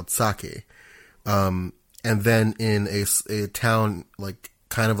steakhouse called Sake. And then in a town like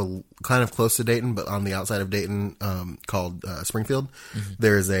kind of close to Dayton, but on the outside of Dayton, called Springfield,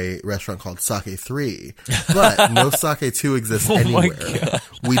 there's a restaurant called Sake 3, but no Sake 2 exists anywhere.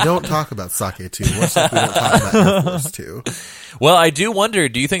 We don't talk about Sake 2, much like we don't talk about Air Force 2. Well, I do wonder,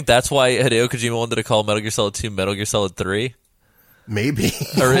 do you think that's why Hideo Kojima wanted to call Metal Gear Solid 2 Metal Gear Solid 3 Maybe.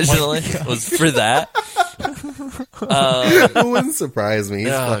 originally? Was for that? It wouldn't surprise me.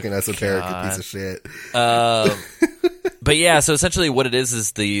 He's Oh, fucking esoteric God. piece of shit. But yeah, so essentially what it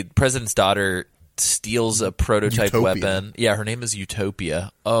is the president's daughter steals a prototype Utopia. weapon. Yeah, her name is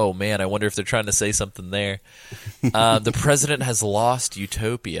Utopia. Oh man, I wonder if they're trying to say something there. The president has lost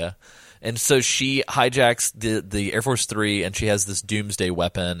Utopia. And so she hijacks the Air Force 3 and she has this doomsday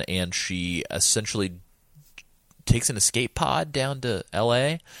weapon and she essentially takes an escape pod down to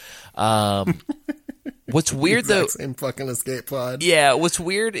LA. What's weird though, Same fucking escape pod. yeah, what's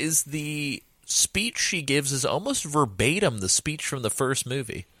weird is the speech she gives is almost verbatim the speech from the first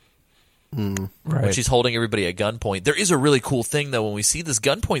movie. When Right. she's holding everybody at gunpoint. There is a really cool thing, though, when we see this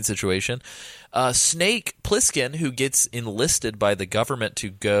gunpoint situation. Snake Plissken, who gets enlisted by the government to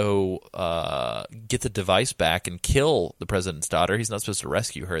go get the device back and kill the president's daughter. He's not supposed to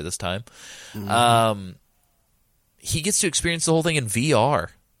rescue her this time. He gets to experience the whole thing in VR.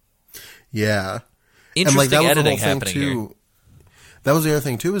 Yeah. Interesting that was the editing whole thing happening here. too. That was the other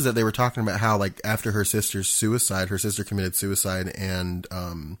thing too, is that they were talking about how like after her sister's suicide, her sister committed suicide and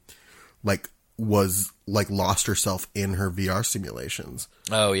was lost herself in her VR simulations.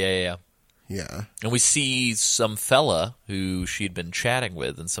 Oh, yeah. Yeah. And we see some fella who she'd been chatting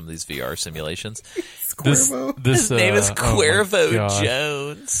with in some of these VR simulations. Cuervo. His Name is oh my Cuervo gosh.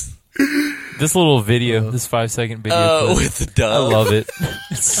 Jones. This little video, this 5-second video. Oh, clip, with the dove. I love it.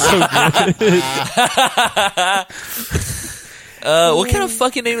 It's so good. What kind of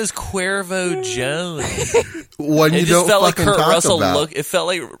fucking name is Cuervo Jones? When It you just don't felt like fucking Kurt talk Russell about. It felt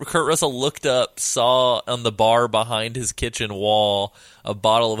like Kurt Russell looked up, saw on the bar behind his kitchen wall a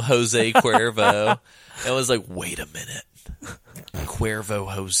bottle of Jose Cuervo, and was like, "Wait a minute,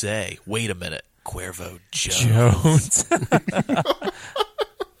 Cuervo Jose. Wait a minute, Cuervo Jones." Jones.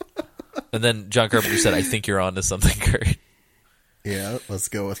 And then John Carpenter said, "I think you're onto something, Kurt." Yeah, let's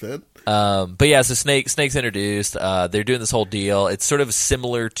go with it. But yeah, so Snake's introduced. They're doing this whole deal. It's sort of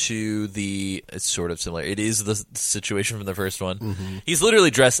similar to It's sort of similar. It is the situation from the first one. He's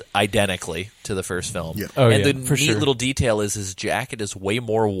literally dressed identically to the first film. Yeah. Oh, and yeah, the for neat sure. little detail is his jacket is way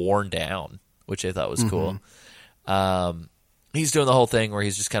more worn down, which I thought was cool. He's doing the whole thing where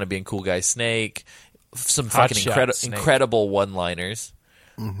he's just kind of being cool guy Snake. Some fucking shot Snake. incredible one-liners.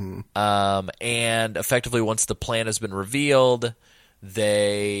 And effectively, once the plan has been revealed,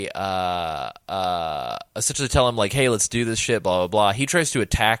 they essentially tell him, like, hey, let's do this shit, blah, blah, blah. He tries to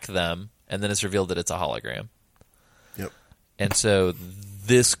attack them, and then it's revealed that it's a hologram. Yep. And so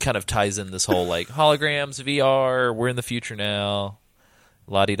this kind of ties in this whole, like, holograms, VR, we're in the future now,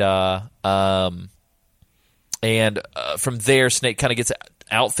 la-di-da. And from there, Snake kind of gets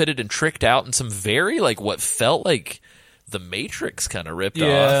outfitted and tricked out in some very, like, what felt like the Matrix kind of ripped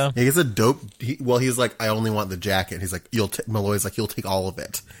off. He gets a dope. He's like, I only want the jacket. He's like, Malloy's like, you'll take all of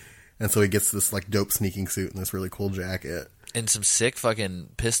it. And so he gets this like dope sneaking suit and this really cool jacket. And some sick fucking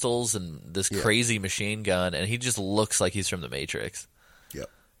pistols and this crazy machine gun. And he just looks like he's from the Matrix. Yep.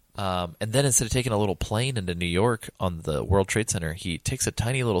 And then instead of taking a little plane into New York on the World Trade Center, he takes a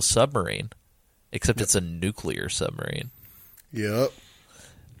tiny little submarine. Except it's a nuclear submarine. Yep.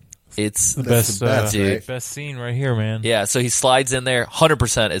 It's the That's best, dude. Right? best scene right here, man. Yeah, so he slides in there.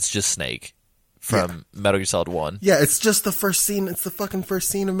 100% it's just Snake from Metal Gear Solid 1. Yeah, it's just the first scene. It's the fucking first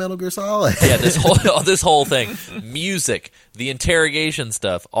scene of Metal Gear Solid. Yeah, this whole thing. Music, the interrogation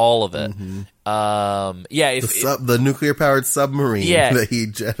stuff, all of it. Mm-hmm. The The nuclear-powered submarine that he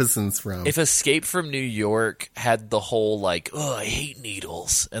jettisons from. If Escape from New York had the whole, like, oh, I hate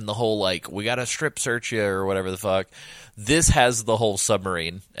needles, and the whole, like, we gotta strip search you, or whatever the fuck, this has the whole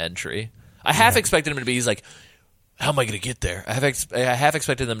submarine entry. I half expected him to be, he's like, how am I gonna get there? I half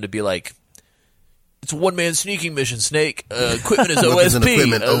expected them to be like, it's a one-man sneaking mission, Snake. Equipment is OSP.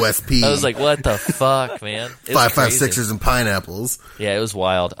 Equipment, OSP. I was like, what the fuck, man? 5.56ers and pineapples. Yeah, it was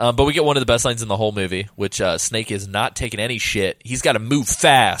wild. But we get one of the best lines in the whole movie, which Snake is not taking any shit. He's got to move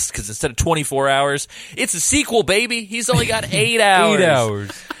fast, because instead of 24 hours, it's a sequel, baby. He's only got 8 hours. 8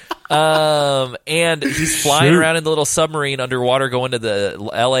 hours. And he's flying around in the little submarine underwater going to the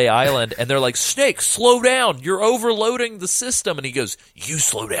LA island, and they're like, Snake, slow down. You're overloading the system. And he goes, you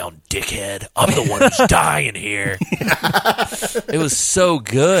slow down, dickhead. I'm the one who's dying here. It was so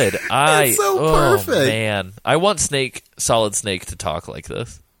good. It's so perfect. Man. I want Solid Snake to talk like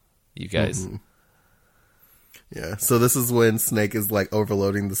this. You guys. Mm-hmm. Yeah, so this is when Snake is like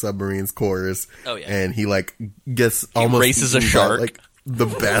overloading the submarine's cores. Oh, yeah. And he like gets almost races a eaten by, shark. like the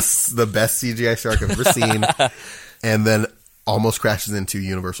best CGI shark I've ever seen, and then almost crashes into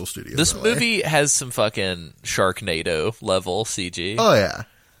Universal Studios. This LA. movie has some fucking Sharknado level CG. Oh yeah.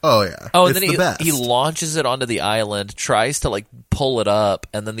 Oh, and It's then the best. he launches it onto the island, tries to like pull it up,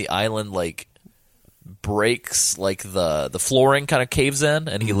 and then the island like breaks, like the flooring kind of caves in,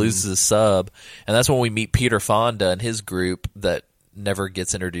 and he loses his sub. And that's when we meet Peter Fonda and his group that never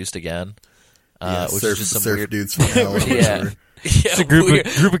gets introduced again. Which is just some surf weird dudes from hell. Yeah. It's a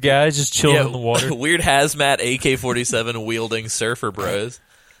group of guys just chilling in the water. Weird hazmat AK-47 wielding surfer bros.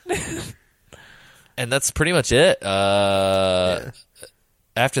 And that's pretty much it.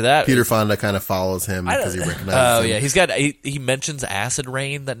 After that, Peter Fonda kind of follows him because he recognizes him. he mentions acid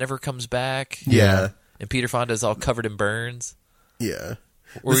rain that never comes back. Yeah. And Peter Fonda is all covered in burns. Yeah.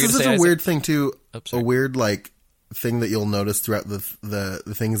 What were This you is gonna such say, a Isaac? weird thing too. sorry. A weird like thing that you'll notice throughout the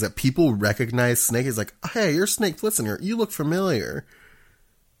things that people recognize Snake is like, hey, you're Snake Plissken. You look familiar.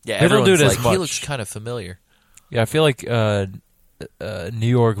 Yeah, They don't do everyone's it like, as he much. looks kind of familiar. Yeah, I feel like New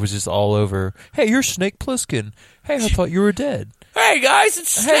York was just all over. Hey, you're Snake Plissken. Hey, I thought you were dead. Hey guys, it's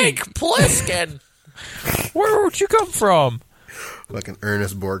Snake Plissken. Where'd you come from? Fucking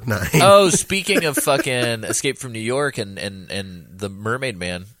Ernest Borgnine. Oh, speaking of fucking Escape from New York and the Mermaid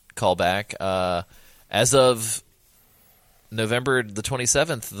Man callback, as of November the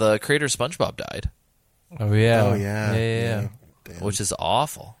 27th, the creator of SpongeBob died, Oh yeah. Oh yeah. Damn. which is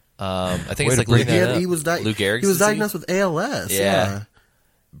awful. I think Way it's to like bring Lou, that up. He was Lou Gehrig's he was disease? diagnosed with ALS. Yeah.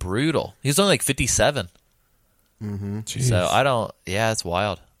 Brutal. He was only like 57. Jeez. So I don't. Yeah, it's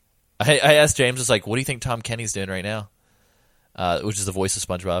wild. I asked James, "Was like, what do you think Tom Kenny's doing right now?" Which is the voice of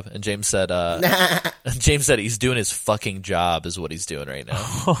SpongeBob, and James said, he's doing his fucking job, is what he's doing right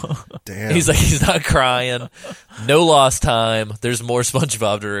now. Damn. He's like, he's not crying, no lost time. There's more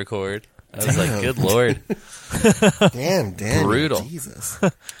SpongeBob to record. I was like, good lord, damn, Brutal. Jesus.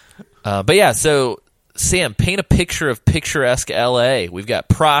 but yeah. So Sam, paint a picture of picturesque LA. We've got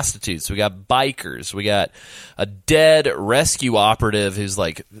prostitutes, we got bikers, we got a dead rescue operative who's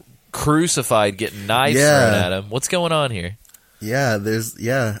like crucified, getting knives thrown at him. What's going on here? Yeah,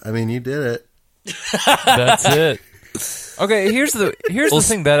 I mean, you did it. That's it. Okay, here's the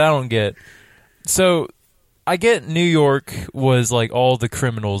thing that I don't get. So, I get New York was like all the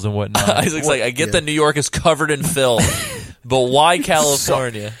criminals and whatnot. Isaac's like, I get that New York is covered in filth, but why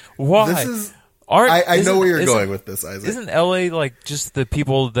California? Why? This is. Aren't- I know isn't- where you're isn't- going with this, Isaac. Isn't LA like just the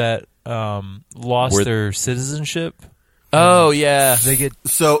people that lost Were- their citizenship? Oh yeah. They get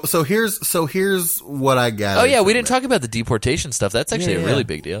So here's what I got. Oh yeah, we didn't talk about the deportation stuff. That's actually a really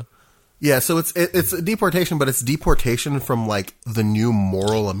big deal. Yeah, so it's a deportation, but it's deportation from like the new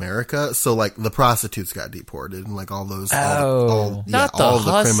moral America. So like the prostitutes got deported, and like all those, all Not the all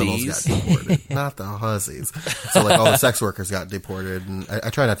hussies. the criminals got deported, not the hussies. So like all the sex workers got deported, and I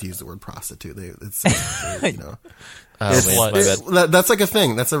try not to use the word prostitute. It's you know. That's like a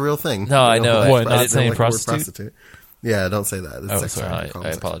thing. That's a real thing. No, I know. What, I not didn't saying like the word prostitute? Yeah, don't say that. It's Oh, sex sorry. worker. I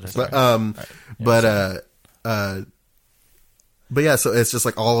apologize. But yeah, so it's just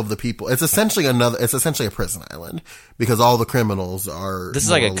like all of the people. It's essentially a prison island because all the criminals are. This is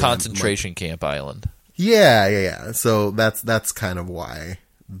like a more concentration camp island. Yeah. So that's kind of why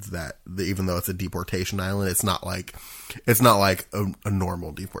even though it's a deportation island, it's not like a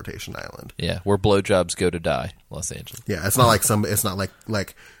normal deportation island. Yeah, where blowjobs go to die, Los Angeles. Yeah, it's not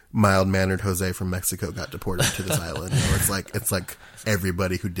like mild-mannered Jose from Mexico got deported to this island. You know, it's like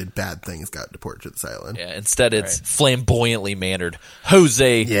everybody who did bad things got deported to this island. Yeah, instead it's flamboyantly mannered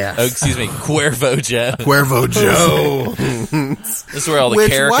Jose. Yes. Oh, excuse me, Cuervo Jones. Cuervo Jones. This is where all the Why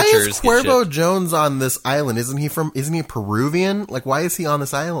caricatures is get Cuervo shipped. Jones on this island? Isn't he Peruvian? Like, why is he on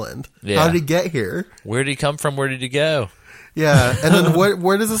this island? Yeah. How did he get here? Where did he come from? Where did he go? Yeah, and then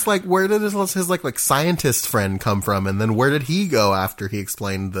where did his like scientist friend come from? And then where did he go after he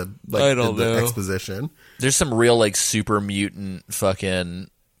explained the exposition? There's some real like super mutant fucking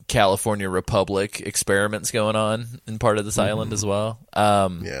California Republic experiments going on in part of this island as well.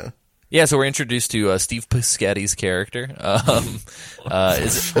 Yeah, so we're introduced to Steve Piscotty's character. He's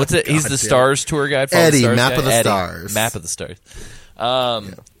the Stars tour guide. Eddie, Map of the Stars. Map of the Stars.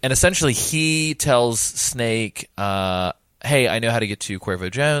 And essentially he tells Snake, hey, I know how to get to Cuervo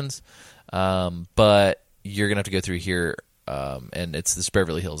Jones, but you're going to have to go through here, and it's this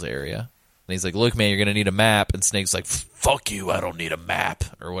Beverly Hills area. And he's like, look, man, you're going to need a map. And Snake's like, fuck you, I don't need a map,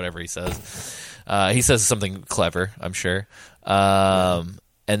 or whatever he says. He says something clever, I'm sure.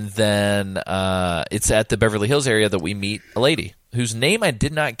 And then it's at the Beverly Hills area that we meet a lady whose name I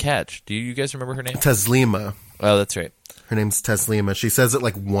did not catch. Do you guys remember her name? Taslima. Oh, that's right. Her name's Taslima. She says it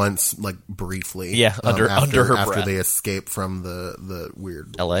like once, like briefly. Yeah, under her breath. After they escape from the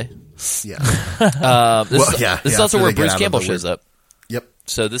weird L.A. Yeah. This is also where Bruce Campbell shows up. Yep.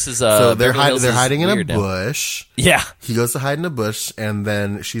 So this is so they're Beverly Hills hiding in a weird now. bush. Yeah. He goes to hide in a bush, and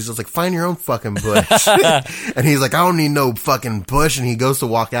then she's just like, "Find your own fucking bush." And he's like, "I don't need no fucking bush." And he goes to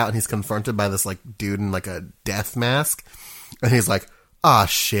walk out, and he's confronted by this like dude in like a death mask, and he's like, "Ah,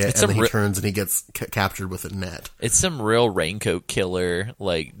 shit!" And then he turns and he gets captured with a net. It's some real raincoat killer,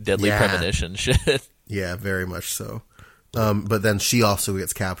 like Deadly Premonition shit. Yeah, very much so. But then she also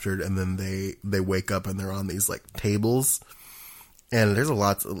gets captured, and then they wake up and they're on these like tables. And there's a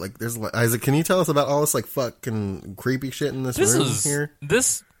lot. Isaac, can you tell us about all this like fucking creepy shit in this room here?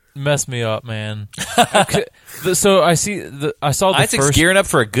 This messed me up, man. So I saw the Isaac's first gearing up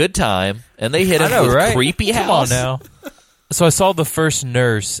for a good time, and they hit him with right? creepy house. Come on now. So I saw the first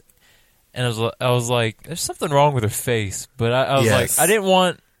nurse, and I was like, "There's something wrong with her face," but I was like,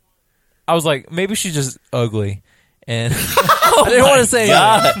 I was like, maybe she's just ugly, and I didn't want to say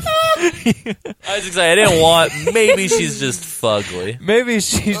that. Isaac's like, I didn't want. Maybe she's just fugly. Maybe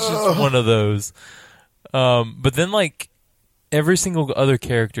she's just one of those. But then, like every single other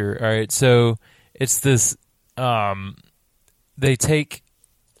character, all right. So it's this. They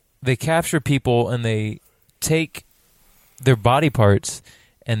capture people and they take their body parts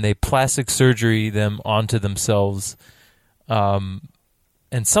and they plastic surgery them onto themselves. And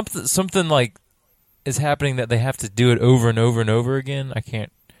something like is happening that they have to do it over and over and over again. I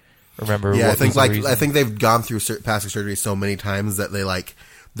can't remember. Yeah, what I think they've gone through plastic surgery so many times that they like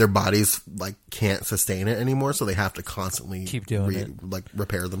their bodies like can't sustain it anymore, so they have to constantly keep doing it, like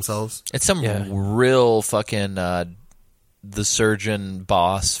repair themselves. It's some real fucking the surgeon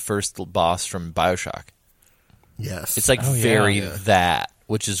first boss from BioShock. Yes, it's like that,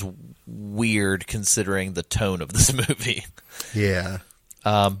 which is weird considering the tone of this movie. Yeah.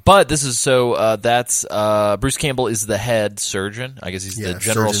 But this is that's Bruce Campbell is the head surgeon. I guess he's the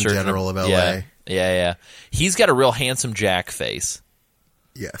general surgeon of LA. Yeah. He's got a real handsome Jack face.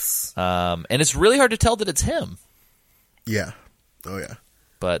 Yes. And it's really hard to tell that it's him. Yeah. Oh yeah.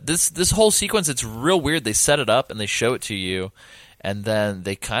 But this whole sequence, it's real weird. They set it up and they show it to you, and then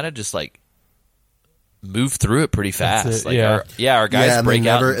they kind of just like move through it pretty fast. Like our guys break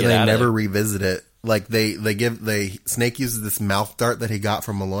out and they never revisit it. Like Snake uses this mouth dart that he got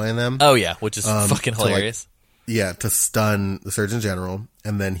from Malloy and them. Oh yeah, which is fucking hilarious. To stun the Surgeon General,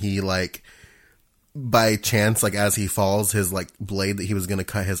 and then he like by chance, like as he falls, his like blade that he was going to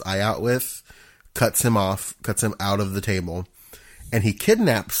cut his eye out with cuts him out of the table, and he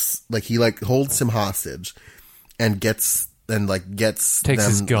kidnaps, like he like holds him hostage, and gets Takes them,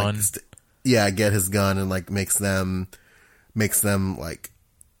 his gun. Get his gun, and like makes them like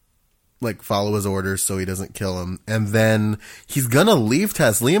follow his orders so he doesn't kill him. And then he's gonna leave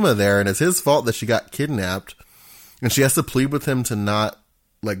Taslima there, and it's his fault that she got kidnapped, and she has to plead with him to not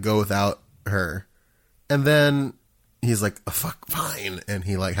like go without her. And then he's like, oh, fuck, fine, and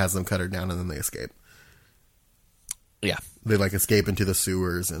he like has them cut her down, and then they escape. Yeah. They like escape into the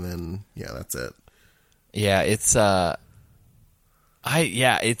sewers, and then that's it. Yeah, it's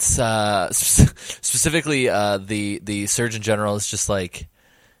specifically the Surgeon General is just like,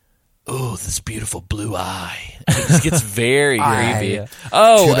 oh, this beautiful blue eye. It just gets very creepy.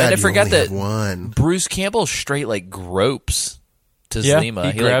 Oh, Too bad and I you forgot only that have one. Bruce Campbell straight like gropes Yeah, Taslima.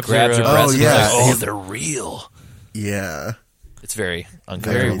 he He like grabs her her, breasts and he's yeah. like, oh, He's- they're real. Yeah, It's very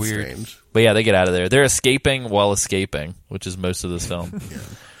uncomfortable. Very weird. strange. But yeah, they get out of there. They're escaping while escaping, which is most of this film.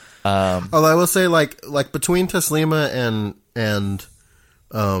 Although I will say, like between Taslima and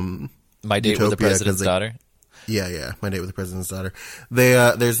My Date with the Utopia, President's 'cause they- Daughter. Yeah, My Date with the President's Daughter. They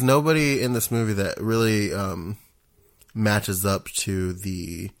there's nobody in this movie that really matches up to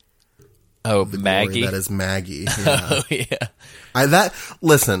the Oh, glory Maggie. that is Maggie. Yeah. Oh, yeah.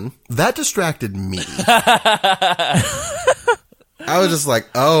 That distracted me. I was just like,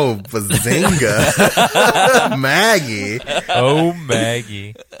 oh, bazinga, Maggie. Oh,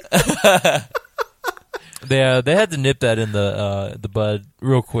 Maggie. They had to nip that in the bud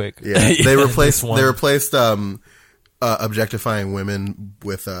real quick. Yeah, they replaced This one. Objectifying women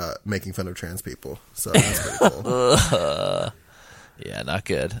with making fun of trans people. So that's pretty cool. Yeah, not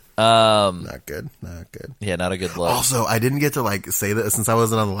good. Not good. Yeah, not a good look. Also, I didn't get to like say that since I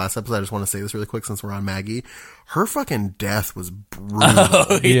wasn't on the last episode. I just want to say this really quick since we're on Maggie. Her fucking death was brutal.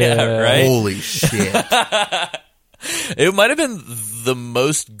 Oh, yeah, Yeah. right? Holy shit. It might have been the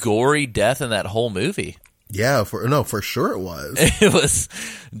most gory death in that whole movie. Yeah, for sure it was. It was,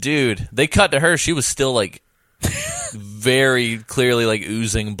 dude, they cut to her. She was still like very clearly like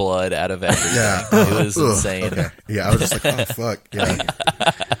oozing blood out of everything. Yeah. It was Ugh, insane. okay. Yeah, I was just like, oh, fuck. Yeah.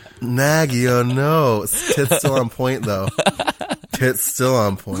 Maggie, oh no. Tits still on point, though. Tits still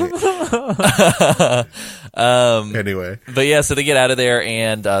on point. Anyway. But yeah, so they get out of there,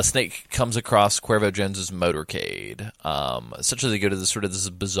 and Snake comes across Cuervo Jones's motorcade. Essentially, they go to this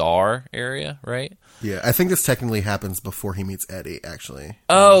bazaar area, right? Yeah, I think this technically happens before he meets Eddie, actually.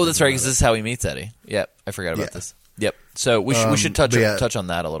 Oh, that's right, because this is how he meets Eddie. Yep, I forgot about Yeah. this. Yep. So we should touch but yeah. touch on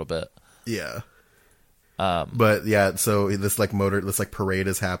that a little bit. Yeah. But yeah, so this parade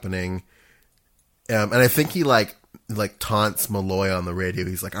is happening. And I think he like taunts Malloy on the radio.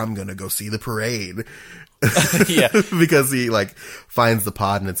 He's like, I'm going to go see the parade. Yeah. Because he like finds the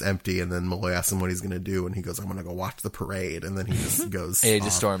pod and it's empty, and then Malloy asks him what he's going to do, and he goes, I'm going to go watch the parade, and then he just goes Yeah, he just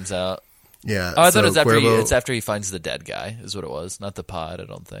off. storms out. Yeah. Oh, I thought it was so it's after he finds the dead guy, is what it was. Not the pod, I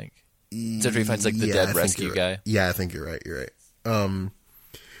don't think. It's after he finds like the Yeah, I dead think rescue you're guy. right. Yeah, I think you're right.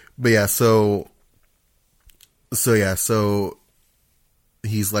 But yeah, so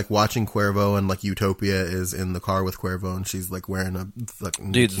he's like watching Cuervo, and like Utopia is in the car with Cuervo, and she's like wearing a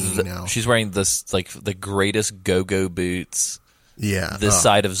fucking Dude, bikini now. she's wearing this like the greatest go-go boots Yeah, this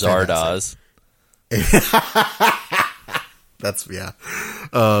side of Zardoz. That's yeah.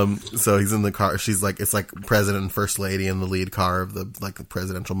 So he's in the car. She's like, it's like president and first lady in the lead car of the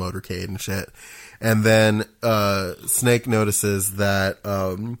presidential motorcade and shit. And then Snake notices that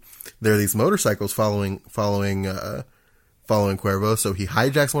there are these motorcycles following Cuervo. So he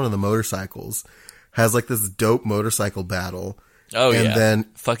hijacks one of the motorcycles, has like this dope motorcycle battle. Oh, and yeah. then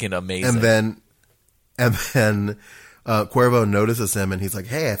Fucking amazing. and then Cuervo notices him, and he's like,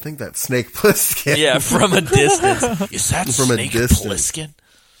 "Hey, I think that's Snake Plissken." Yeah, from a distance. Is that From a Snake distance. Plissken?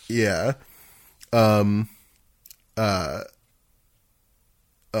 Yeah. But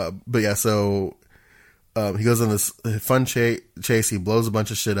yeah, so he goes on this fun chase. He blows a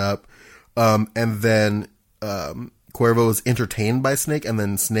bunch of shit up, and then Cuervo is entertained by Snake, and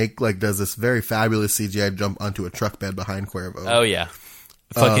then Snake like does this very fabulous CGI jump onto a truck bed behind Cuervo. Oh, yeah.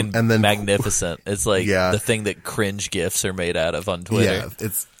 Fucking and then- magnificent. It's like Yeah. the thing that cringe gifs are made out of on Twitter. Yeah,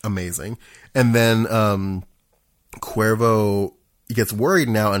 it's amazing. And then Cuervo gets worried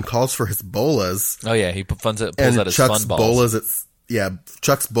now and calls for his bolas. Oh, yeah. He pulls out And his chucks fun balls. bolas at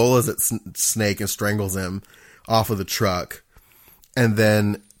chucks bolas at Snake and strangles him off of the truck. And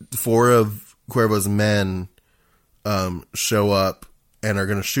then 4 of Cuervo's men show up and are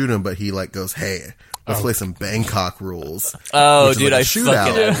gonna shoot him, but he like goes, "Hey, let's play some Bangkok rules." Oh, which is dude, like a I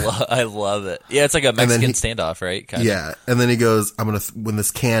shootout. fucking I love it. Yeah, it's like a Mexican standoff, right? Kind of. Yeah, and then he goes, "I'm gonna when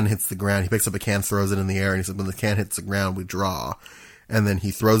this can hits the ground." He picks up a can, throws it in the air, and he said, "When the can hits the ground, we draw." And then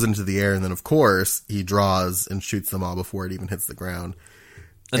he throws it into the air, and then of course he draws and shoots them all before it even hits the ground.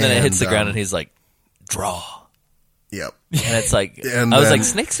 And then it hits the ground, and he's like, "Draw." Yep. And it's like, And I was then- like,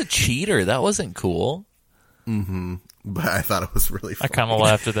 Snake's a cheater. That wasn't cool. But I thought it was really I fun. kind of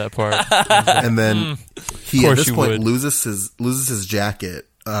laughed at that part. And then he Of at course this you point would. loses his jacket.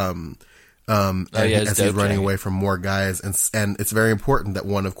 his As he's dope running jacket. away from more guys, and it's very important that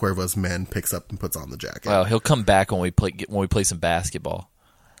one of Cuervo's men picks up and puts on the jacket. Wow, he'll come back when we play some basketball.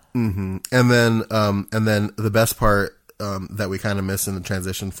 And then the best part that we kind of missed in the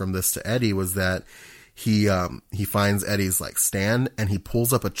transition from this to Eddie was that he finds Eddie's like stand, and he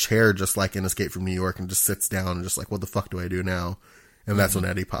pulls up a chair just like in Escape from New York and just sits down and just like, what the fuck do I do now? And that's when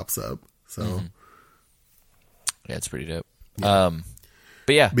Eddie pops up. So Yeah, it's pretty dope.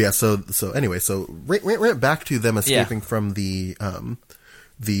 But yeah, but yeah, so anyway, so right back to them escaping from the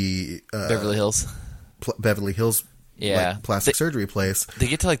Beverly Hills. Beverly Hills Yeah. like, plastic surgery place. They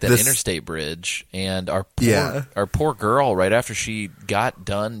get to like that This- interstate bridge, and our Yeah. poor girl, right after she got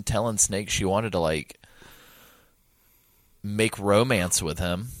done telling Snake she wanted to like make romance with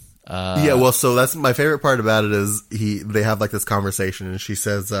him. Yeah, well, so that's my favorite part about it is they have like this conversation, and she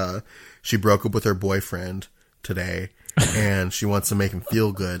says she broke up with her boyfriend today, and she wants to make him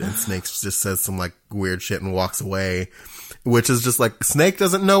feel good, and Snake just says some like weird shit and walks away, which is just like, Snake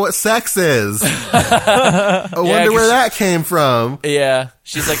doesn't know what sex is. I wonder where that came from. Yeah,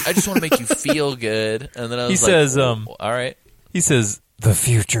 she's like, I just want to make you feel good, and then I was He like, says, all right. He says, "The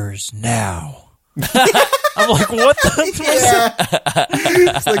future's now." I'm like, what the? Yeah.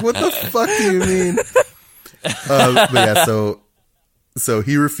 It's like, what the fuck do you mean? But yeah, so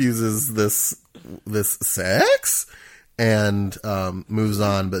he refuses this sex and moves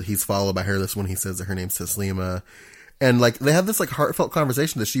on, but he's followed by her. This one, he says that her name's Taslima. And like they have this like heartfelt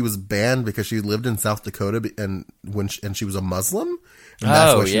conversation that she was banned because she lived in South Dakota and she was a Muslim, and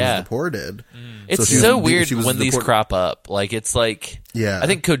that's why she was deported. It's she was- so weird she was when these deport- crop up. Like, it's like, Yeah. I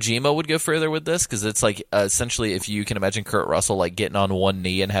think Kojima would go further with this because it's like essentially, if you can imagine Kurt Russell like getting on one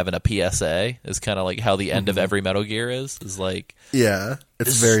knee and having a PSA is kind of like how the end of every Metal Gear is like, Yeah,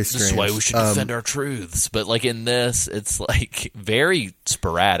 it's very strange. This is why we should defend our truths. But like in this, it's like very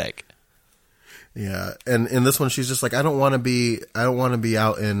sporadic. Yeah, and in this one, she's just like, I don't want to be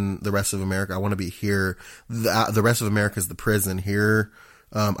out in the rest of America. I want to be here. The rest of America is the prison. Here,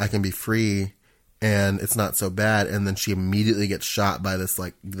 I can be free, and it's not so bad. And then she immediately gets shot by this.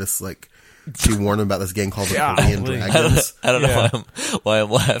 She warned him about this gang called the Korean Dragons. I don't know why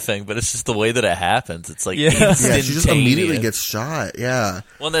I'm laughing, but it's just the way that it happens. It's like Yeah. Yeah, she just instantaneous. immediately gets shot. Yeah,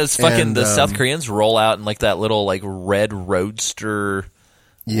 One of those fucking And, the South Koreans roll out in like that little like red roadster,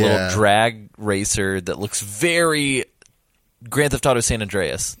 little drag racer that looks very Grand Theft Auto San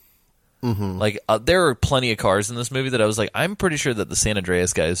Andreas. Mm-hmm. Like there are plenty of cars in this movie that I was like, I'm pretty sure that the San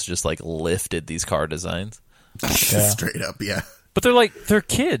Andreas guys just like lifted these car designs. straight up. Yeah, But they're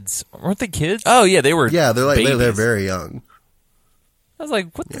kids, weren't they kids? Oh yeah, they were. yeah. They're like they're babies. very young. I was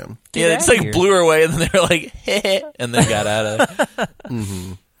like, what? The, Yeah. get Yeah, they outta just like here. blew her away, and then they were like, heh, and then got out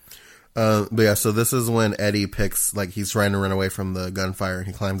of. But yeah, so this is when Eddie picks, like, he's trying to run away from the gunfire, and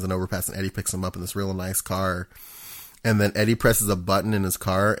he climbs an overpass, and Eddie picks him up in this real nice car. And then Eddie presses a button in his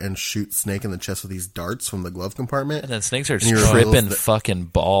car and shoots Snake in the chest with these darts from the glove compartment. And then Snake starts And he reveals tripping that- fucking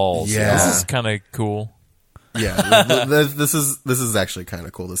balls. Yeah. This is kind of cool. Yeah, this is actually kind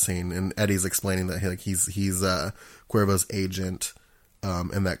of cool, the scene. And Eddie's explaining that he's Cuervo's agent,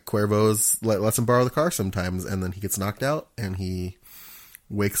 and that Cuervo's lets him borrow the car sometimes, and then he gets knocked out, and he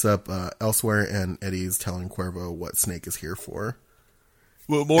wakes up elsewhere, and Eddie's telling Cuervo what Snake is here for.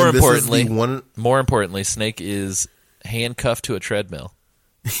 Well, more And this is the importantly, Snake is handcuffed to a treadmill,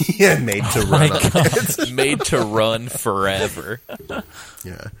 yeah, made to run on it. made to run forever.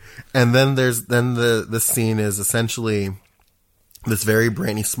 Yeah. And then the scene is essentially this very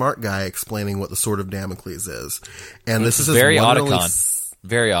brainy smart guy explaining what the Sword of Damocles is. And this is his very one and only Otacon.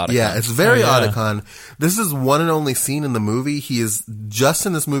 Very Otacon. Yeah, it's very Oh, yeah. Otacon. This is one and only scene in the movie. He is just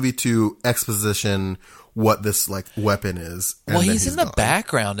in this movie to exposition what this like weapon is. and Well, then he's in the gone.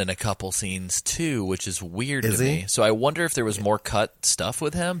 background in a couple scenes too, which is weird Is to he? me. So I wonder if there was more cut stuff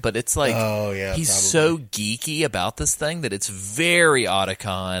with him. But it's like, Oh, yeah, he's probably. so geeky about this thing that it's very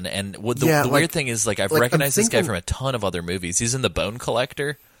Otacon. And what the Yeah, weird like- thing is, like, I've like, I'm recognized this guy thinking- from a ton of other movies. He's in The Bone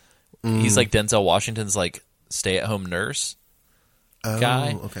Collector. He's like Denzel Washington's like stay-at-home nurse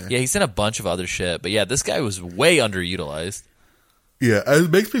guy. okay. Yeah, he's in a bunch of other shit. But yeah, this guy was way underutilized. Yeah, it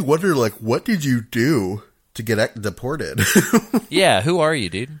makes me wonder, like, what did you do to get deported? Yeah, who are you,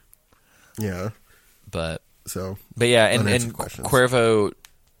 dude? Yeah. But Yeah, and unanswered questions. Cuervo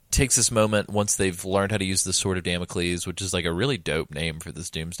takes this moment once they've learned how to use the Sword of Damocles, which is like a really dope name for this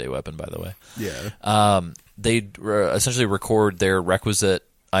doomsday weapon, by the way. Yeah. They essentially record their requisite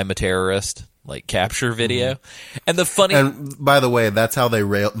 "I'm a terrorist" like capture video, and the funny. And by the way, that's how they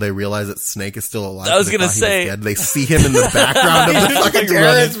realize that Snake is still alive. I was They gonna thought he say- dead. They see him in the background of the fucking Like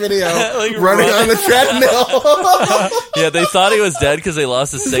terrorist video, Like running on the treadmill. Yeah, they thought he was dead because they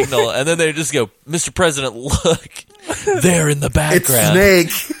lost his signal, and then they just go, "Mr. President, look, they're in the It's background."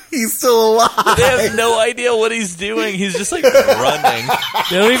 Snake. He's still alive. They have no idea what he's doing. He's just like running.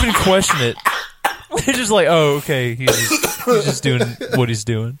 They don't even question it. They're just like, oh, okay, he's just doing what he's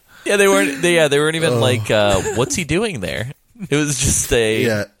doing. Yeah, they weren't even like, what's he doing there? It was just a.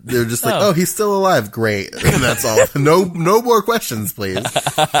 Yeah, they're just like, oh, he's still alive. Great, and that's all. No more questions, please.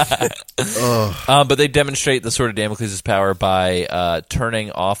 But they demonstrate the Sword of Damocles' power by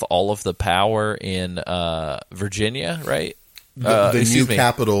turning off all of the power in Virginia, right? The new excuse me.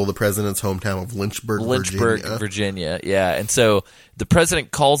 capital, the president's hometown of Lynchburg, Virginia. Yeah. And so the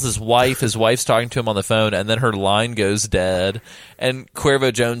president calls his wife. His wife's talking to him on the phone, and then her line goes dead. And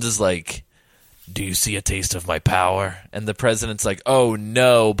Cuervo Jones is like, "Do you see a taste of my power?" And the president's like, "Oh,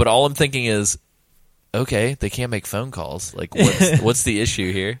 no." But all I'm thinking is, okay, they can't make phone calls. Like, what's the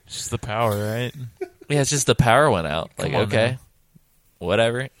issue here? It's just the power, right? Yeah, it's just the power went out. Like, Come on okay, now.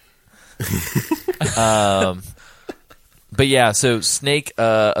 whatever. But yeah, so Snake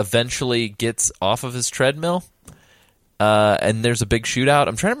eventually gets off of his treadmill, and there's a big shootout.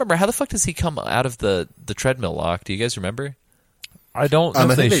 I'm trying to remember, how the fuck does he come out of the treadmill lock? Do you guys remember? I don't know I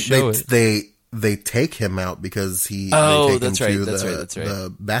if they think show it. they take him out because they take that's him right, to that's right.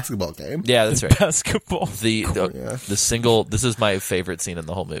 the basketball game. Yeah, that's right. Basketball. The single. This is my favorite scene in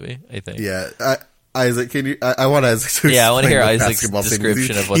the whole movie, I think. Yeah, Isaac, can you? I want Isaac to. Yeah, I wanna explain hear the Isaac's basketball scene.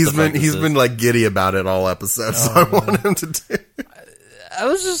 description of what he's the been. fuck this He's is. been like giddy about it all episode, so I want him to do. I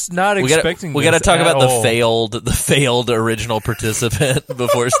was just not We expecting. got to this talk at about all. the failed original participant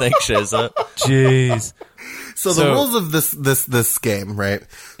before Snake shows up. Jeez. So the So- rules of this game, right?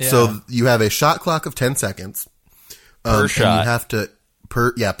 Yeah. So you have a shot clock of 10 seconds Per and shot. You have to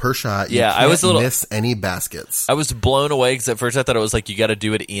per shot. You Yeah, I can't was a little- miss any baskets. I was blown away because at first I thought it was like you got to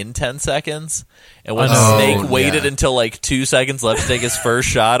do it in 10 seconds. And when Oh, Snake waited yeah. until like 2 seconds left to take his first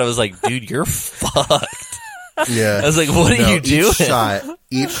shot, I was like, dude, you're fucked. Yeah, I was like, what are you doing?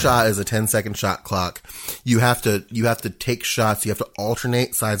 Each shot is a 10-second shot clock. You have to take shots. You have to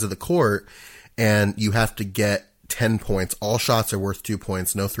alternate sides of the court, and you have to get 10 points. All shots are worth 2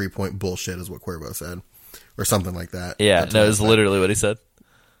 points. No 3-point bullshit is what Cuervo said, or something like that. Yeah, That's no, what it was I said. literally what he said.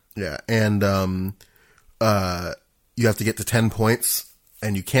 Yeah, and you have to get to 10 points,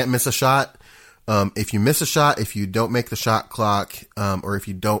 and you can't miss a shot. If you miss a shot, if you don't make the shot clock, or if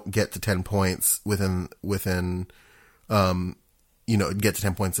you don't get to 10 points within get to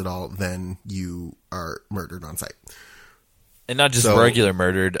 10 points at all, then you are murdered on sight. And not just So- regular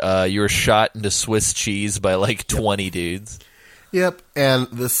murdered. You were shot into Swiss cheese by like 20 dudes. Yep, and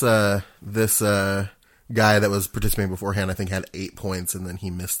this guy that was participating beforehand, I think, had 8 points, and then he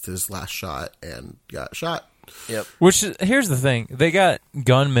missed his last shot and got shot. Yep. Which here's the thing: they got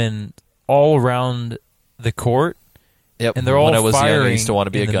gunmen all around the court, Yep. and they're all when I was young, I firing used to want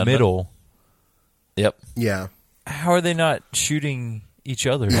to be in a the gunman. middle. Yep. Yeah. How are they not shooting each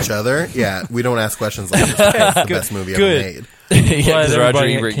other? Each other? Yeah, we don't ask questions like this because it's the best movie ever Good. made. Yeah, because Roger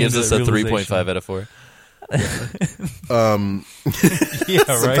everybody Ebert came gives to us a that 3.5 out of 4. Yeah,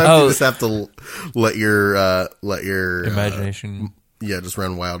 Sometimes right. Oh. you just have to let your Imagination. just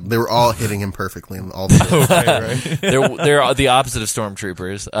run wild. They were all hitting him perfectly in all the They're the opposite of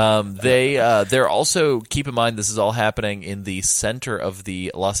stormtroopers. They're also, keep in mind, this is all happening in the center of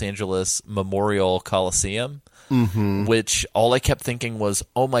the Los Angeles Memorial Coliseum, which all I kept thinking was,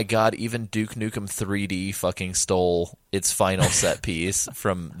 oh my god, even Duke Nukem 3D fucking stole its final set piece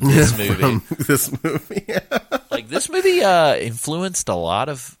from this movie. this movie. Like, this movie influenced a lot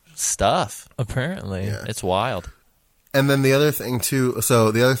of stuff. Apparently, It's wild. And then the other thing too.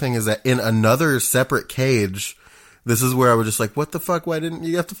 So the other thing is that in another separate cage, this is where I was just like, "What the fuck? Why didn't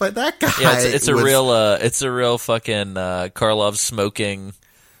you have to fight that guy?" Yeah, it's a Was- real fucking Karlov smoking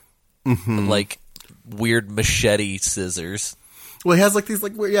like weird machete scissors. Well, he has like these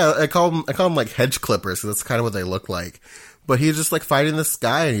like weird, yeah. I call them like hedge clippers because that's kind of what they look like. But he's just like fighting this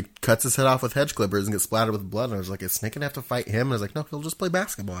guy and he cuts his head off with hedge clippers and gets splattered with blood. And I was like, "Is Snake gonna have to fight him?" And I was like, "No, he'll just play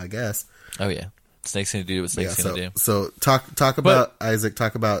basketball, I guess." Oh yeah, Snake's gonna do what Snake's Yeah. gonna do. So talk about Isaac.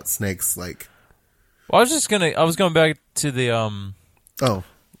 Talk about Snake's like. well, I was going back to the Oh,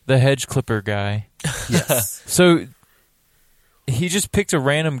 the hedge clipper guy. yes. So he just picked a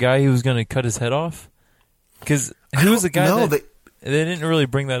random guy who was going to cut his head off? Because who was the guy No, they didn't really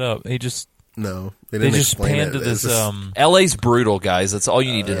bring that up. He just... No, they They didn't just explain panned it. to this. It's just- LA's brutal, guys. That's all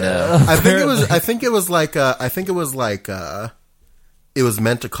you need to know. I think it was like. It was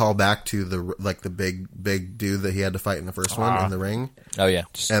meant to call back to the big dude that he had to fight in the first one in the ring, Oh yeah,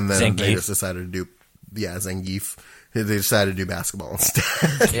 and then they Zangief. just decided to do Zangief. They decided to do basketball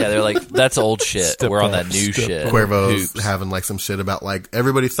instead. Yeah, they're like, that's old shit. Step We're on up, that new step shit. up. Cuervo's Hoops. having like some shit about like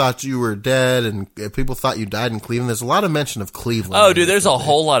everybody thought you were dead and people thought you died in Cleveland. There's a lot of mention of Cleveland. Oh, dude, there's a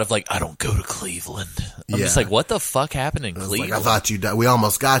whole lot of like, I don't go to Cleveland. I'm Yeah. just like, what the fuck happened in It's Cleveland? like, I thought you died. We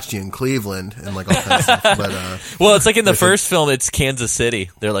almost got you in Cleveland and like all kinds of stuff. But Well, it's like in the first film, it's Kansas City.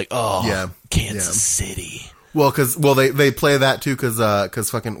 They're like, oh, Yeah. Kansas City. they play that too because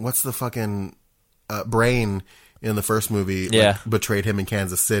fucking what's the fucking Brain in the first movie Yeah. betrayed him in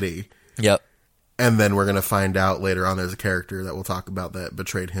Kansas City. Yep. And then we're going to find out later on there's a character that we'll talk about that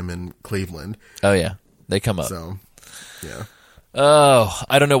betrayed him in Cleveland. Oh yeah, they come up. So, yeah. Oh,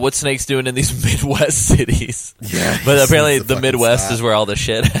 I don't know what Snake's doing in these Midwest cities. Yeah. But he apparently needs to the fucking Midwest stop. is where all the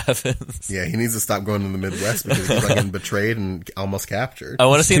shit happens. Yeah, he needs to stop going to the Midwest because he's fucking betrayed and almost captured. I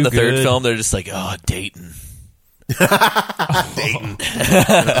want to see in too the third good. film, they're just like, oh, Dayton. Dayton.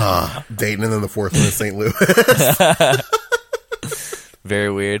 Dayton, and then the fourth one is St. Louis.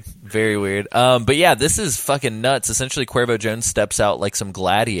 Very weird. Very weird. But yeah, this is fucking nuts. Essentially, Cuervo Jones steps out like some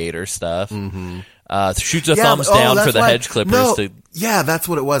gladiator stuff. Shoots a thumbs down that's for the why- hedge clippers no, to... Yeah, that's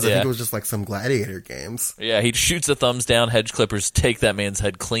what it was. I Yeah. think it was just like some gladiator games. Yeah, he shoots a thumbs down. Hedge clippers take that man's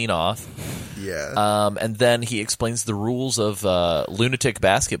head clean off. Yeah. And then he explains the rules of lunatic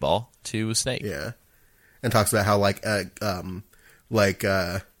basketball to Snake. Yeah. And talks about how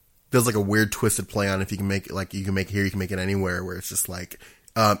there's like a weird twisted play on if you can make it like you can make it here, you can make it anywhere, where it's just like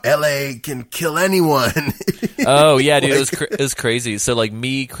LA can kill anyone. Oh yeah, dude, it was crazy. So like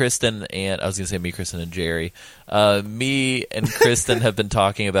me, Kristen, and I was gonna say me, Kristen, and Jerry. Me and Kristen have been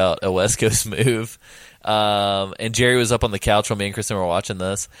talking about a West Coast move, and Jerry was up on the couch while me and Kristen were watching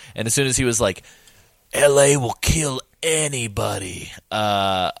this. And as soon as he was like, "LA will kill anybody,"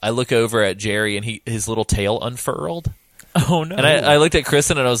 I look over at Jerry, and his little tail unfurled. Oh no! And I looked at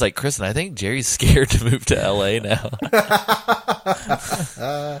Kristen and I was like, Kristen, I think Jerry's scared to move to LA now.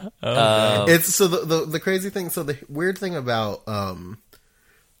 It's so the crazy thing. So the weird thing about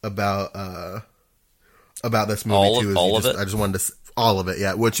this movie All of- too is all of it? I just wanted to all of it.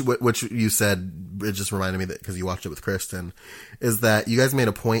 Yeah, which you said it just reminded me that because you watched it with Kristen, is that you guys made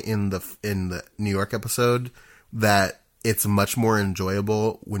a point in the New York episode that it's much more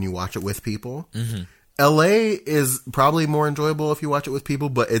enjoyable when you watch it with people. Mm-hmm. LA is probably more enjoyable if you watch it with people,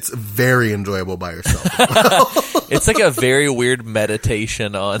 but it's very enjoyable by yourself. It's like a very weird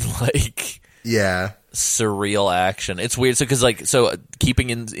meditation on like Yeah. surreal action. It's weird. So keeping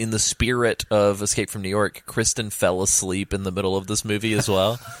in the spirit of Escape from New York, Kristen fell asleep in the middle of this movie as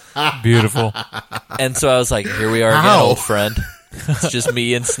well. Beautiful. And so I was like, here we are again, Ow. old friend. It's just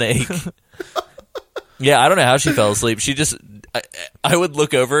me and Snake. Yeah, I don't know how she fell asleep. She just, I would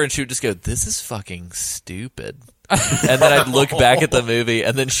look over and she would just go, this is fucking stupid. And then I'd look back at the movie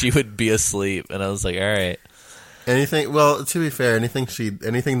and then she would be asleep. And I was like, all right. Anything, well, to be fair,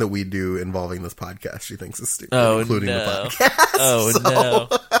 anything that we do involving this podcast, she thinks is stupid, Oh, including no. the podcast. Oh, So- no.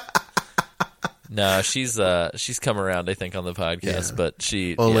 No, she's come around, I think, on the podcast, Yeah. but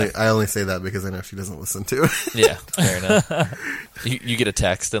she, I only say that because I know she doesn't listen to it. yeah, fair enough. You get a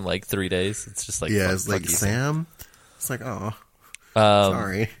text in like 3 days. It's just like, Yeah, fuck- it's like, fuck you. Sam? It's like, oh,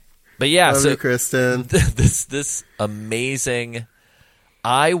 sorry. But yeah, Love so you, Kristen. this amazing.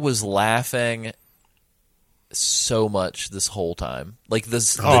 I was laughing so much this whole time, like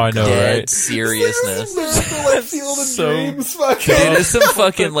this the I know, dead right? seriousness. So- Dude, it's some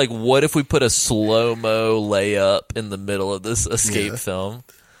fucking like, what if we put a slow-mo layup in the middle of this escape Yeah. film?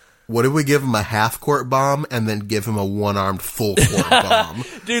 What if we give him a half-court bomb and then give him a one-armed full-court bomb?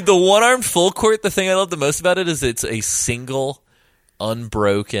 Dude, the one-armed full court, the thing I love the most about it is it's a single,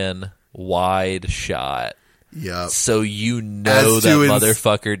 unbroken, wide shot. Yep. So you know As that to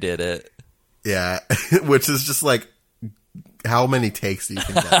motherfucker did it. Yeah. Which is just like, how many takes do you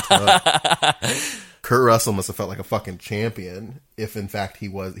think that took? Kurt Russell must have felt like a fucking champion if, in fact, he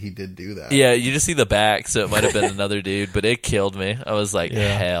did do that. Yeah, you just see the back, so it might have been another dude, but it killed me. I was like,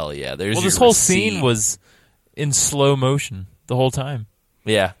 Yeah. hell yeah. There's Well, your this whole receipt. scene was in slow motion the whole time.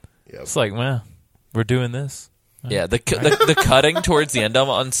 Yeah. Yep. It's like, well, we're doing this. Yeah, the cutting towards the end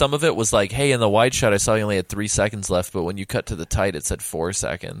on some of it was like, hey, in the wide shot, I saw you only had 3 seconds left, but when you cut to the tight, it said 4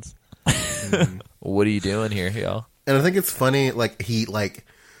 seconds. What are you doing here, y'all? And I think it's funny, like, he, like,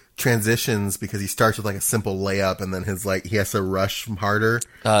 transitions because he starts with, like, a simple layup, and then his, like, he has to rush harder.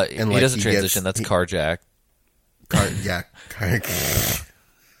 And he he doesn't transition. That's carjack. Yeah.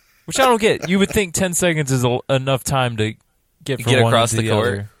 Which I don't get. You would think 10 seconds is enough time to get from one across to the court.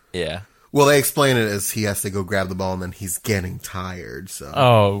 other. Yeah. Well, they explain it as he has to go grab the ball, and then he's getting tired, so.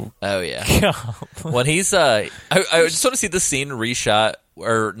 Oh, Yeah. God. When he's I just want to see the scene reshot,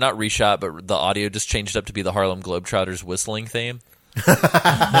 or not reshot, but the audio just changed up to be the Harlem Globetrotters whistling theme.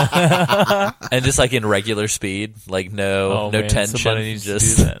 And just like in regular speed, like no Man, tension, somebody needs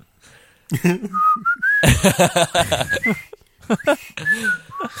just to do that.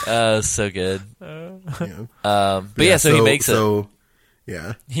 so good. Yeah. But yeah, so he makes it. So,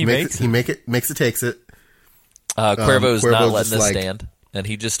 yeah. He makes it, takes it. Cuervo's not Cuervo's letting just this like- stand, and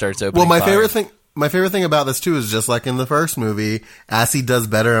he just starts opening Well, my fire. favorite thing about this too is just like in the first movie, as he does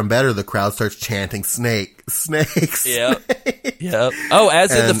better and better, the crowd starts chanting snakes. Yep. Yep. Oh,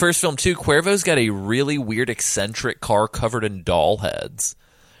 as in the And- first film too, Cuervo's got a really weird eccentric car covered in doll heads.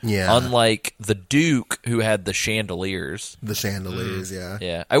 Yeah. Unlike the Duke, who had the chandeliers. The chandeliers, yeah.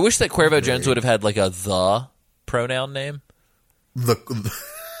 Yeah. I wish that Cuervo Jones would have had like a the pronoun name. The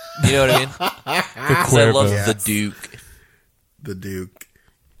You know what I mean? The 'Cause I love Cuervo. the Duke. the Duke.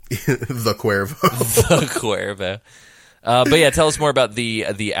 The Cuervo. The Cuervo. But yeah, tell us more about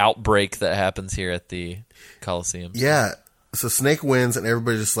the outbreak that happens here at the Coliseum. Yeah. So Snake wins, and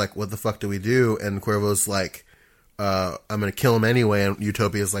everybody's just like, "What the fuck do we do?" And Cuervo's like, "I'm gonna kill him anyway." And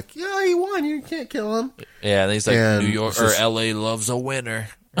Utopia's like, "Yeah, he won. You can't kill him." Yeah, and he's like, And New York it's or just- L.A. loves a winner.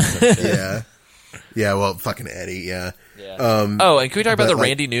 Yeah. Yeah. Well, fucking Eddie. Yeah. Yeah. And can we talk about but, the like-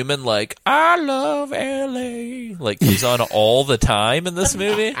 Randy Newman, like, I love L.A. Like, he's on all the time in this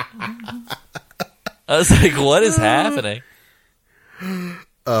movie? I was like, what is happening?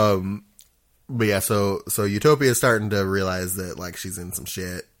 But yeah, so Utopia is starting to realize that like she's in some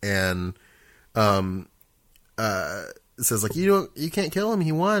shit, and says like you can't kill him,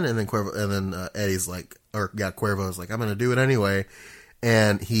 he won, and then Eddie's like, Cuervo's like, I'm gonna do it anyway,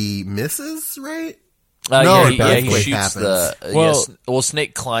 and he misses, right? No, he earthquake shoots happens. well,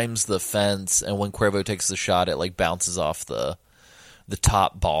 Snake climbs the fence, and when Cuervo takes the shot, it like bounces off the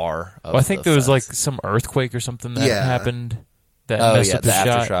top bar. Of Well, I think the there was like fence. some earthquake or something that Yeah. happened that messed up the the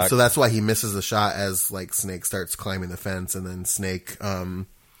shot. aftershock. So that's why he misses the shot as like Snake starts climbing the fence, and then Snake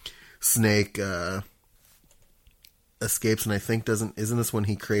escapes, and I think isn't this when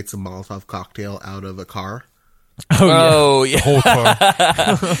he creates a Molotov cocktail out of a car? Oh yeah, Whole car.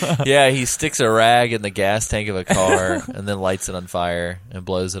 yeah. He sticks a rag in the gas tank of a car and then lights it on fire and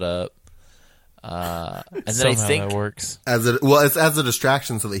blows it up. And then Somehow I think that works. It's as a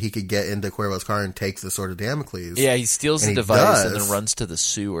distraction so that he could get into Cuervo's car and take the Sword of Damocles. yeah, he steals the And he device and does. then runs to the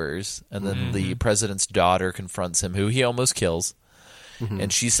sewers. And then the president's daughter confronts him, who he almost kills.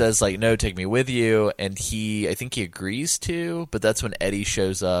 And she says, like, no, take me with you. And I think he agrees to, but that's when Eddie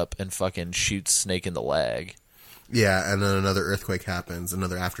shows up and fucking shoots Snake in the leg. Yeah, and then another earthquake happens,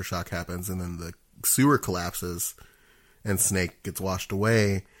 another aftershock happens, and then the sewer collapses, and Snake gets washed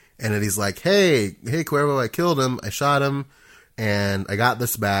away. And Eddie's like, hey, Cuervo, I killed him, I shot him, and I got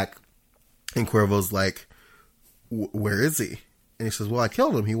this back. And Cuervo's like, where is he? And he says, well, I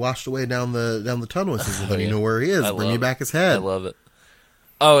killed him. He washed away down the tunnel. He says, well, then you know where he is. Bring me back his head. I love it.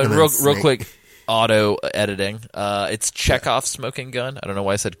 Oh, and And then real Snake. quick, auto editing. It's Chekhov's smoking gun. I don't know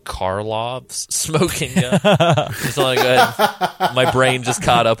why I said Karlov's smoking gun. Just like, go ahead. My brain just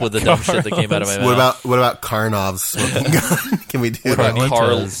caught up with the dumb shit that came out of my mouth. What about Karnov's smoking gun? Can we do that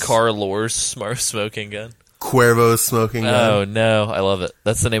one? Carl Lore's smoking gun. Cuervo's smoking gun. Oh no, I love it.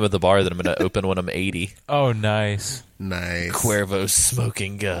 That's the name of the bar that I'm going to open when I'm 80. Oh, nice. Nice. Cuervo's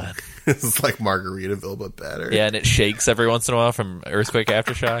smoking gun. It's like Margaritaville, but better. Yeah, and it shakes every once in a while from earthquake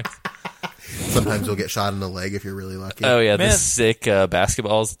aftershocks. Sometimes you'll get shot in the leg if you're really lucky. Oh yeah, Man. this sick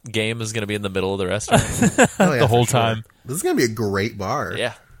basketball game is going to be in the middle of the restaurant. Oh, yeah, The for whole sure. time. This is going to be a great bar.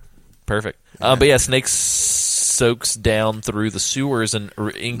 Yeah, perfect. But yeah, Snake soaks down through the sewers and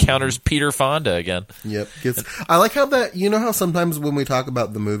encounters Peter Fonda again. Yep. I like how that, you know how sometimes when we talk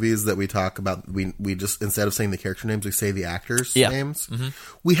about the movies that we talk about, we just, instead of saying the character names, we say the actors' names. Mm-hmm.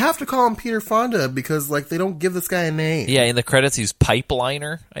 We have to call him Peter Fonda because, like, they don't give this guy a name. Yeah, in the credits he's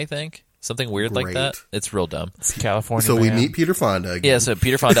Pipeliner, I think. Something weird like Great. that. It's real dumb. It's California. So we man. meet Peter Fonda again. Yeah, so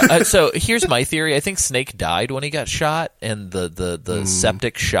Peter Fonda. So here's my theory. I think Snake died when he got shot, and the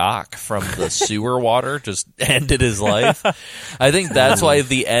septic shock from the sewer water just ended his life. I think that's why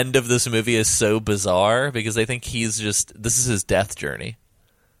the end of this movie is so bizarre, because I think this is his death journey.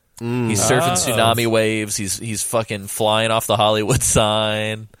 He's surfing tsunami waves. He's fucking flying off the Hollywood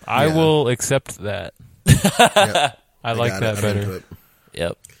sign. I will accept that. Yep. I like got that it. I'm into better. it.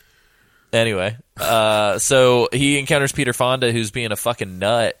 Yep. Anyway, so he encounters Peter Fonda, who's being a fucking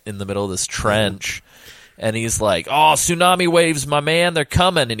nut in the middle of this trench. And he's like, "Oh, tsunami waves, my man, they're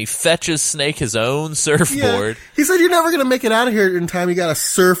coming." And he fetches Snake his own surfboard. Yeah. He said, "You're never going to make it out of here in time. You got to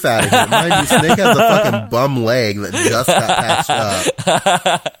surf out of here." Mind you, Snake has a fucking bum leg that just got patched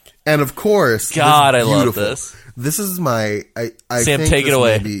up. And of course, God, this I is love beautiful. this. This is my Sam, think take it this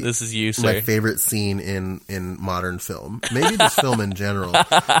away. may be This is you, my sir. favorite scene in modern film, maybe just film in general,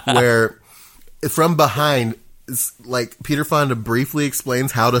 where from behind, it's like Peter Fonda briefly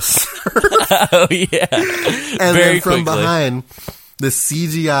explains how to surf, Oh, yeah. and Very then from quickly. behind the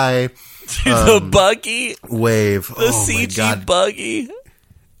CGI The buggy. wave, The oh my CG god, buggy.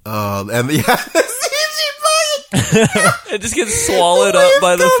 and yeah, the CG buggy. It just gets swallowed up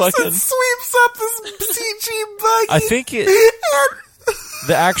by the Comes fucking... and sweeps up this CG buggy. I think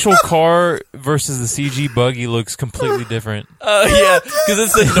the actual car versus the CG buggy looks completely different. Oh yeah, because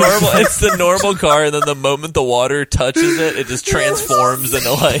it's the normal car, and then the moment the water touches it, it just transforms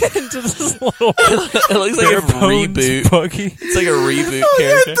into like Into this little it looks like bare a bones reboot. buggy. It's like a reboot Oh, yeah,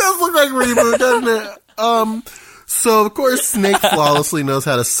 character. it does look like reboot, doesn't it? So of course Snake flawlessly knows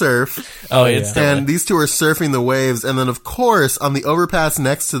how to surf, Oh, yeah. instantly. and these two are surfing the waves, and then of course on the overpass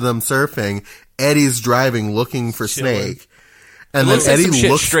next to them surfing, Eddie's driving looking for Snake, and then Looks like Eddie some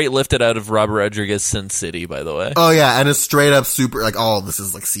shit looks. straight lifted out of Robert Rodriguez's Sin City, by the way. Oh yeah, and it's straight up super like, oh, this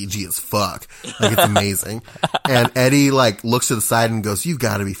is like CG as fuck. Like it's amazing. And Eddie like looks to the side and goes, "You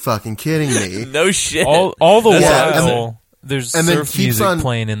got to be fucking kidding me." No shit. All the Yeah, and while, there's and then surf keeps music on-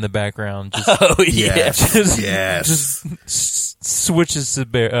 playing in the background. Just, Oh yeah. Yes. just, Yes. just switches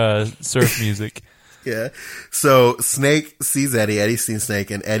to surf music. Yeah. So Snake sees Eddie, Eddie sees Snake,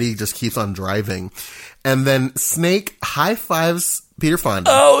 and Eddie just keeps on driving. And then Snake high fives Peter Fonda.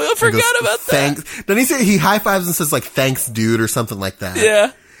 Oh, I and forgot goes, about that. Thanks. Then he high fives and says like, "Thanks, dude," or something like that.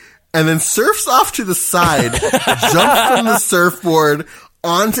 Yeah. And then surfs off to the side, jumps from the surfboard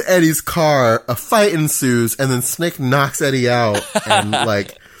onto Eddie's car. A fight ensues, and then Snake knocks Eddie out and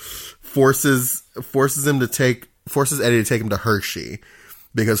like forces Eddie to take him to Hershey,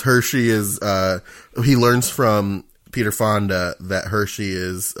 because Hershey is he learns from Peter Fonda that Hershey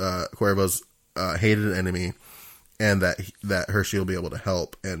is Cuervo's hated enemy, and that Hershey will be able to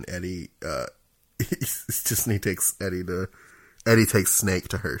help. And Eddie Eddie takes Snake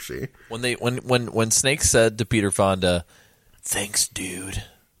to Hershey. When Snake said to Peter Fonda, "Thanks, dude,"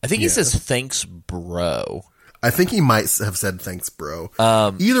 I think he says, "Thanks, bro." I think he might have said "thanks, bro."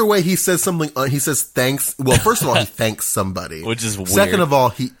 Either way, he says something. He says "thanks." Well, first of all, he thanks somebody, Which is weird. Second of all,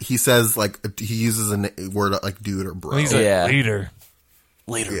 he says like he uses a word like "dude" or "bro." He's like, Yeah. leader.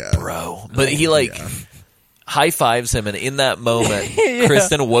 Later, Yeah. bro. But he high fives him, and in that moment,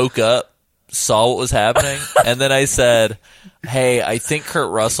 Kristen woke up, saw what was happening, and then I said, "Hey, I think Kurt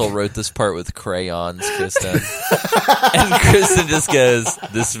Russell wrote this part with crayons, Kristen." And Kristen just goes,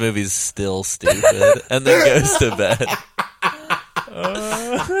 "This movie's still stupid," and then goes to bed.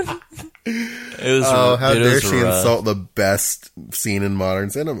 It was, Oh, how it dare was she rough. insult the best scene in modern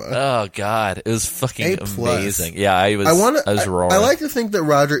cinema? Oh God, it was fucking A+. amazing. Yeah, I was roaring. I like to think that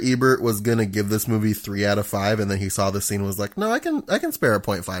Roger Ebert was gonna give this movie 3 out of 5, and then he saw the scene and was like, "No, I can spare a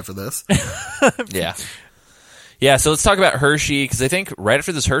 0.5 for this." Yeah. Yeah, so let's talk about Hershey, because I think right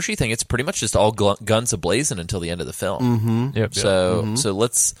after this Hershey thing, it's pretty much just all guns a-blazing until the end of the film. Yep. So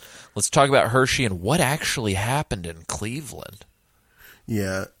let's talk about Hershey and what actually happened in Cleveland.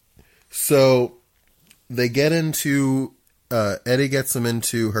 Yeah. So they get into Eddie gets them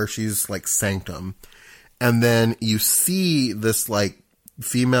into Hershey's like sanctum, and then you see this like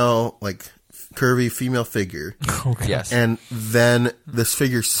female, like curvy female figure, Yes. and then this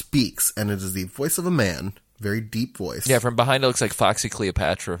figure speaks, and it is the voice of a man, very deep voice. Yeah, from behind it looks like Foxy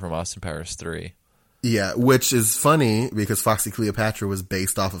Cleopatra from Austin Powers 3. Yeah, which is funny because Foxy Cleopatra was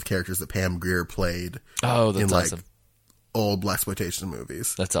based off of characters that Pam Grier played Oh, that's in like awesome. old blaxploitation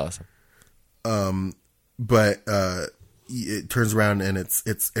movies. That's awesome. But it turns around and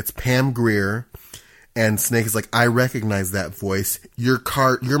it's Pam Grier, and Snake is like, "I recognize that voice. You're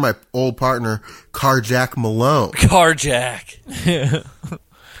my old partner, Carjack Malone." Carjack.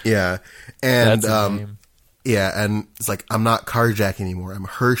 Yeah, and That's a name. yeah, and it's like, "I'm not Carjack anymore. I'm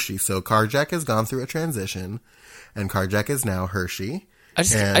Hershey." So Carjack has gone through a transition, and Carjack is now Hershey. I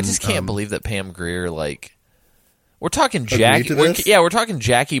just can't believe that Pam Grier, like, we're talking Jackie. to this? We're talking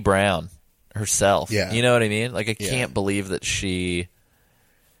Jackie Brown herself. Yeah. You know what I mean? Like, I can't believe that she.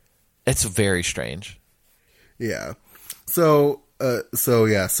 It's very strange. Yeah. So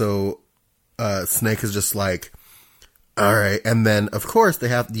Snake is just like, All right. And then, of course, they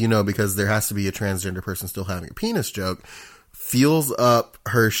have, because there has to be a transgender person still having a penis joke, feels up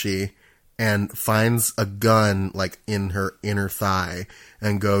Hershey and finds a gun, like, in her inner thigh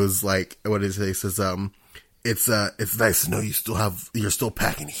and goes, like, what is it? He says, it's nice to know you're still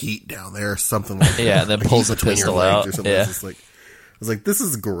packing heat down there or something like that. Yeah, and then like pulls a pistol out. Or something. Yeah. It's just like, I was like, this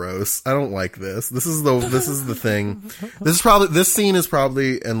is gross. I don't like this. This is the thing. This scene is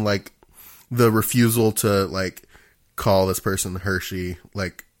probably, and like, the refusal to, like, call this person Hershey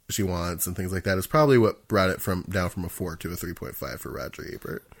like she wants and things like that is probably what brought it down from a 4 to a 3.5 for Roger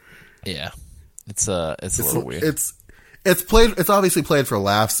Ebert. Yeah, it's a little weird. It's obviously played for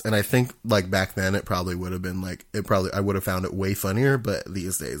laughs, and I think like back then it probably would have been like I would have found it way funnier, but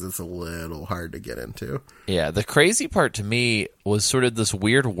these days it's a little hard to get into. Yeah, the crazy part to me was sort of this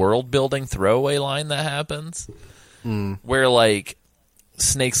weird world building throwaway line that happens, where like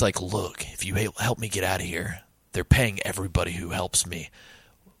Snake's like, "Look, if you help me get out of here, they're paying everybody who helps me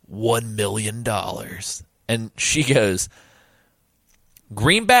 $1 million." And she goes,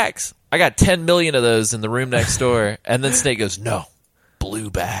 "Greenbacks? I got 10 million of those in the room next door." And then Snake goes, "No,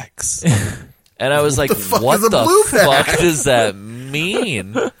 bluebacks." And I was like, what the fuck does that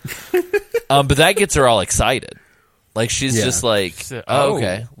mean? But that gets her all excited. Like, she's just like, oh,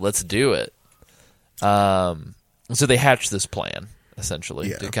 okay, let's do it. So they hatch this plan, essentially,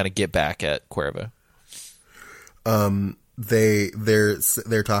 to kind of get back at Cuervo.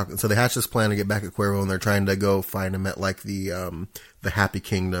 They're talking, so they hatch this plan to get back at Cuervo, and they're trying to go find him at like the Happy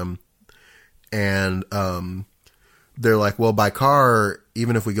Kingdom, and they're like, well, by car,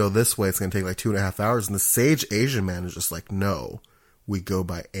 even if we go this way, it's going to take like 2.5 hours, and the sage Asian man is just like, no, we go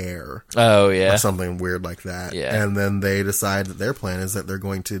by air. Oh yeah, or something weird like that. Yeah, and then they decide that their plan is that they're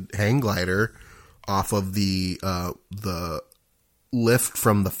going to hang glider off of the lift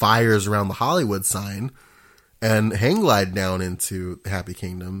from the fires around the Hollywood sign and hang glide down into Happy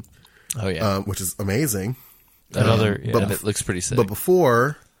Kingdom. Oh yeah, which is amazing. And it looks pretty sick. But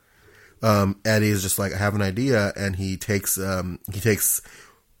before, Eddie is just like, I have an idea, and he takes an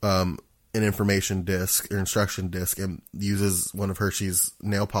information disc or instruction disc and uses one of Hershey's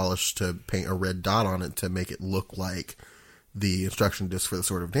nail polish to paint a red dot on it to make it look like the instruction disc for the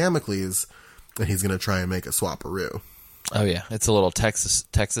Sword of Damocles, and he's going to try and make a swaparoo. Oh yeah, it's a little Texas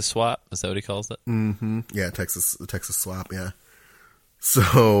swap. Is that what he calls it? Mm-hmm. Yeah, Texas swap. Yeah.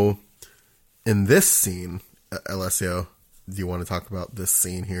 So, in this scene, Alessio, do you want to talk about this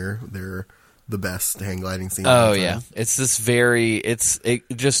scene here? They're the best hang gliding scene. Oh yeah, it's this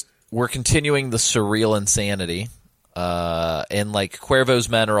we're continuing the surreal insanity, and like Cuervo's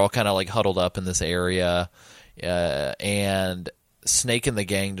men are all kind of like huddled up in this area, and Snake and the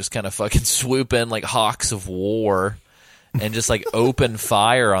gang just kind of fucking swoop in like hawks of war. And just like open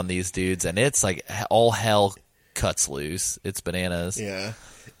fire on these dudes, and it's like all hell cuts loose. It's bananas. Yeah,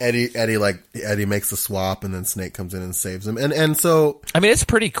 Eddie makes the swap, and then Snake comes in and saves him. And so I mean, it's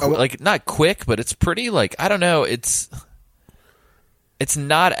pretty like not quick, but it's pretty like I don't know. It's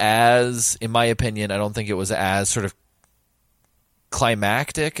not as, in my opinion, I don't think it was as sort of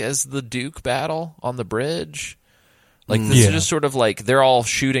climactic as the Duke battle on the bridge. Like this is just sort of like they're all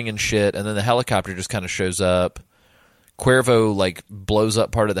shooting and shit, and then the helicopter just kind of shows up. Cuervo like blows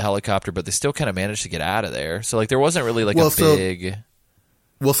up part of the helicopter, but they still kind of managed to get out of there. So like there wasn't really like big.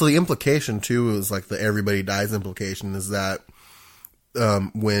 Well, so the implication too is like the everybody dies implication is that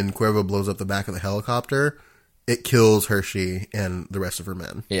when Cuervo blows up the back of the helicopter, it kills Hershey and the rest of her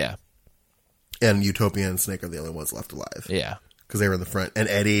men. Yeah, and Utopia and Snake are the only ones left alive. Yeah, because they were in the front, and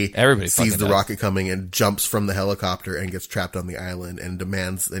everybody sees the rocket coming and jumps from the helicopter and gets trapped on the island and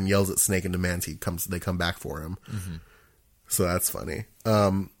demands and yells at Snake and demands they come back for him. Mm-hmm. So that's funny.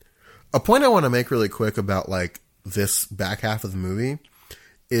 A point I want to make really quick about like this back half of the movie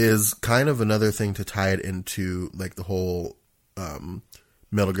is kind of another thing to tie it into like the whole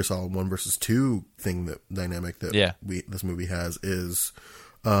Metal Gear Solid 1 versus 2 thing, that dynamic that this movie has is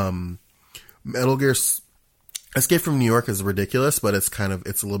Metal Gear Escape from New York is ridiculous, but it's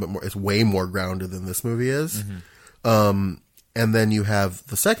a little bit more, it's way more grounded than this movie is. Mm-hmm. And then you have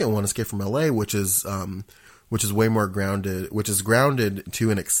the second one, Escape from LA, which is way more grounded, which is grounded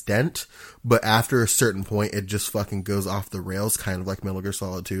to an extent, but after a certain point, it just fucking goes off the rails, kind of like Metal Gear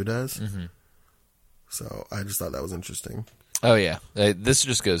Solid 2 does. Mm-hmm. So I just thought that was interesting. Oh yeah, this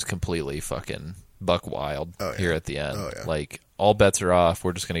just goes completely fucking buck wild here at the end. Oh, yeah. Like all bets are off.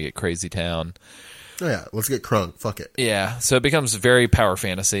 We're just gonna get crazy town. Oh yeah, let's get crunk. Fuck it. Yeah, so it becomes very power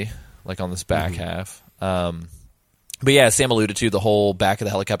fantasy, like on this back half. But yeah, as Sam alluded to, the whole back of the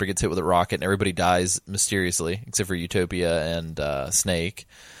helicopter gets hit with a rocket and everybody dies mysteriously, except for Utopia and Snake.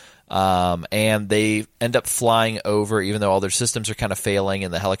 And they end up flying over, even though all their systems are kind of failing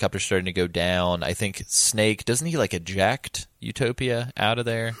and the helicopter's starting to go down. I think Snake, doesn't he like eject Utopia out of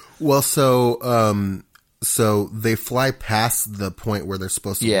there? Well, so they fly past the point where they're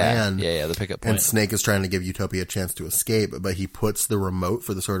supposed to land. Yeah, the pickup point. And Snake is trying to give Utopia a chance to escape, but he puts the remote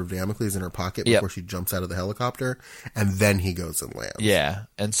for the Sword of Damocles in her pocket before she jumps out of the helicopter, and then he goes and lands. Yeah,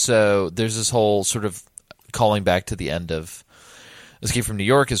 and so there's this whole sort of calling back to the end of Escape from New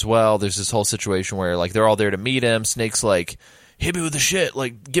York as well. There's this whole situation where like they're all there to meet him. Snake's like, hit me with the shit,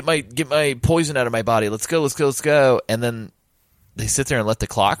 like get my poison out of my body. Let's go. And then they sit there and let the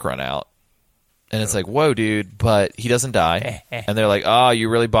clock run out. And it's like, whoa, dude, but he doesn't die. And they're like, oh, you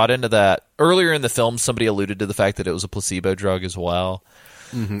really bought into that. Earlier in the film, somebody alluded to the fact that it was a placebo drug as well.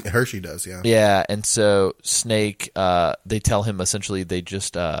 Mm-hmm. Hershey does, yeah. Yeah, and so Snake, they tell him essentially they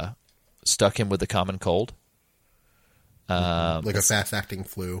just stuck him with the common cold. Like a fast-acting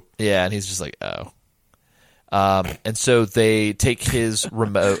flu. Yeah, and he's just like, oh. And so they take his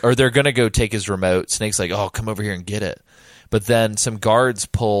remote, or they're going to go take his remote. Snake's like, oh, come over here and get it. But then some guards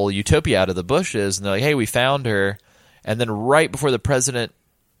pull Utopia out of the bushes, and they're like, hey, we found her. And then right before the president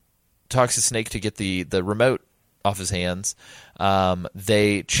talks to Snake to get the remote off his hands,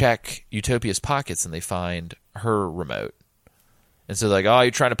 they check Utopia's pockets, and they find her remote. And so they're like, oh,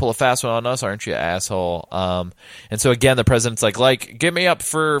 you're trying to pull a fast one on us, aren't you, asshole? And so again, the president's like, get me up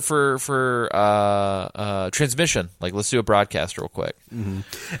for transmission. Like, let's do a broadcast real quick. Mm-hmm.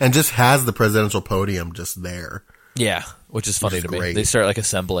 And just has the presidential podium just there. Yeah, which is funny to me. They start like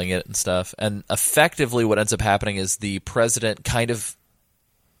assembling it and stuff. And effectively what ends up happening is the president kind of,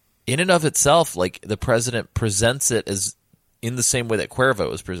 in and of itself, like the president presents it as in the same way that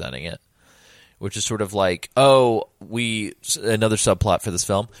Cuervo was presenting it, which is sort of like, oh, another subplot for this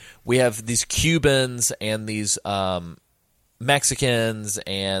film. We have these Cubans and these Mexicans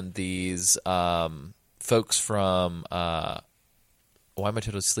and these folks from why am I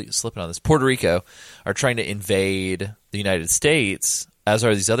totally slipping on this? Puerto Rico are trying to invade the United States, as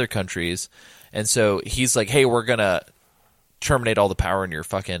are these other countries. And so he's like, hey, we're going to terminate all the power in your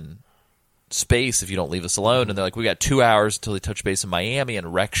fucking space if you don't leave us alone. And they're like, we got 2 hours until they touch base in Miami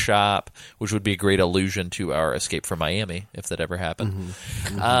and wreck shop, which would be a great allusion to our Escape from Miami, if that ever happened.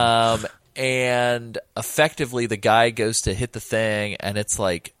 Mm-hmm. Mm-hmm. And effectively, the guy goes to hit the thing, and it's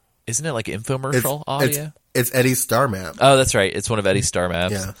like, isn't it like infomercial audio? It's Eddie's Star Map. Oh, that's right. It's one of Eddie's Star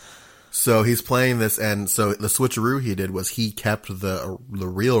Maps. Yeah. So he's playing this, and so the switcheroo he did was he kept the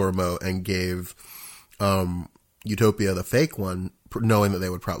real remote and gave Utopia the fake one, knowing that they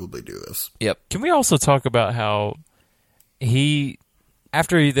would probably do this. Yep. Can we also talk about how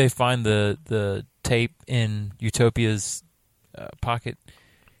after they find the tape in Utopia's pocket,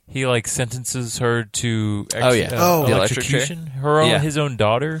 he like sentences her to electrocution, his own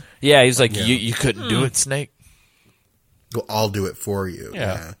daughter. Yeah, he's like, you couldn't do it, Snake. Well, I'll do it for you.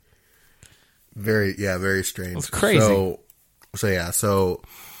 Yeah. Very strange. It's crazy. So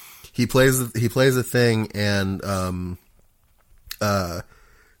he plays the thing, and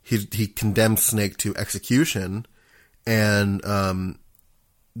he condemns Snake to execution, and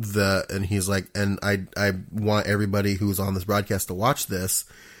he's like, and I want everybody who's on this broadcast to watch this.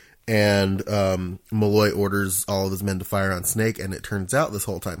 And Malloy orders all of his men to fire on Snake, and it turns out this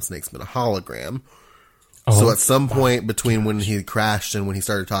whole time Snake's been a hologram. Oh, so at some point between when he crashed and when he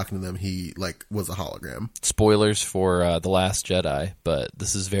started talking to them, he like was a hologram. Spoilers for The Last Jedi, but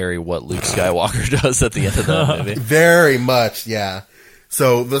this is very what Luke Skywalker does at the end of that movie. Very much, yeah.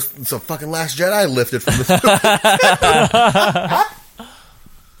 So fucking Last Jedi lifted from the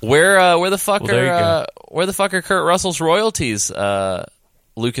Where the fuck are Kurt Russell's royalties?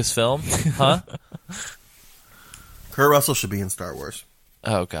 Lucasfilm, huh? Kurt Russell should be in Star Wars.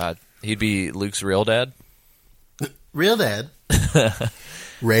 Oh God, he'd be Luke's real dad. Real dad.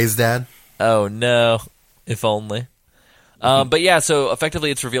 Rey's dad. Oh no, if only. But yeah, so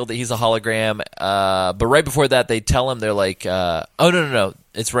effectively it's revealed that he's a hologram. But right before that, they tell him, they're like, oh no,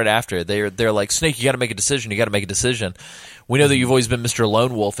 it's right after. They're like, Snake, you got to make a decision. We know that you've always been Mr.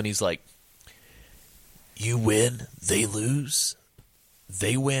 Lone Wolf, and he's like, you win, they lose.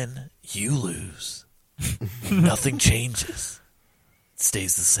 They win, you lose. Nothing changes. It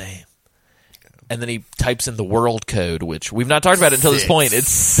stays the same. And then he types in the world code, which we've not talked about it until this point. It's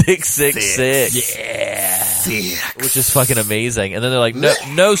 666. Yeah. Which is fucking amazing. And then they're like,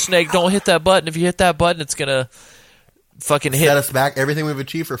 no, Snake, don't hit that button. If you hit that button, it's going to fucking set us back everything we've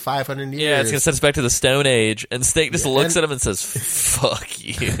achieved for 500 years. Yeah, it's going to set us back to the Stone Age. And Snake just looks at him and says, fuck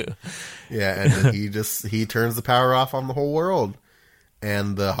you. Yeah, and then he turns the power off on the whole world.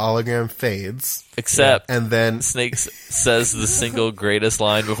 and the hologram fades. Except And then Snake says the single greatest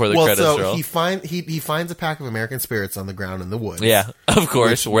line before the credits so roll. he finds a pack of American spirits on the ground in the woods. Yeah, of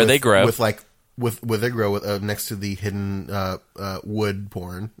course, where they grow. Where they grow next to the hidden wood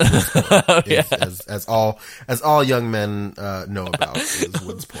porn. As all young men know about is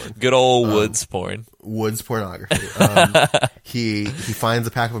woods porn. Good old woods porn. Woods pornography. He finds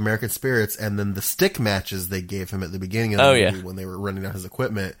a pack of American spirits, and then the stick matches they gave him at the beginning of the movie when they were running out his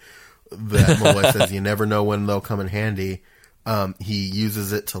equipment. That Molloy says you never know when they'll come in handy. He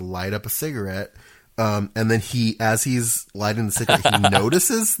uses it to light up a cigarette. And then as he's lighting the cigarette, he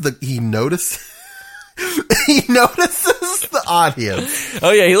notices the audience.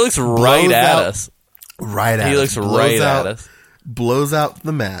 Oh yeah, he looks right at us. Right at us. He looks right at us. Blows out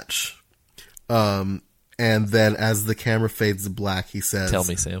the match. And then as the camera fades to black, he says, "Tell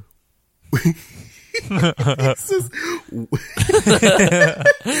me, Sam." he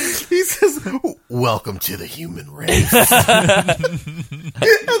says, "Welcome to the human race." And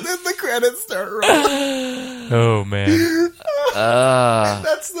then the credits start rolling. Oh man,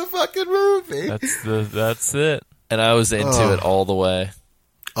 that's the fucking movie. That's it. And I was into it all the way.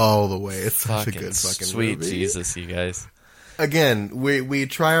 All the way. It's such a good fucking sweet movie. Jesus, you guys. Again, we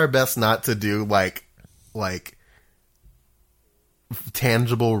try our best not to do like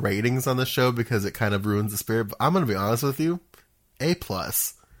tangible ratings on the show because it kind of ruins the spirit. But I'm going to be honest with you, A+.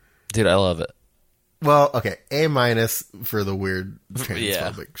 Dude, I love it. Well, okay, A- for the weird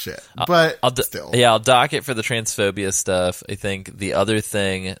transphobic shit, but still, I'll dock it for the transphobia stuff. I think the other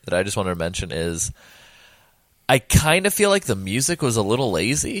thing that I just wanted to mention is I kind of feel like the music was a little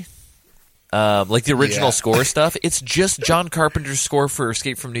lazy. Like the original score stuff, it's just John Carpenter's score for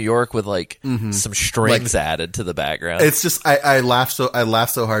Escape from New York with some strings added to the background. It's just I laughed so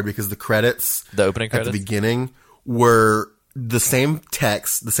hard because the credits, the opening credits at the beginning were the same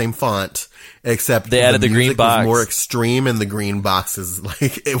text, the same font, except they added the green box. Was more extreme, and the green box is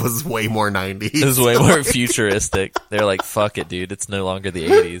like it was way more 90s. It was way more futuristic. They're like, "Fuck it, dude! It's no longer the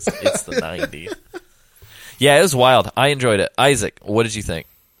 80s; it's the 90s." Yeah, it was wild. I enjoyed it. Isaac, what did you think?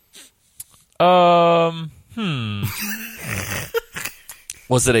 Was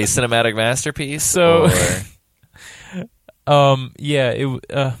it a cinematic masterpiece? So, yeah,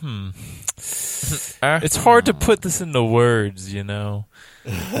 it's hard to put this into words, you know.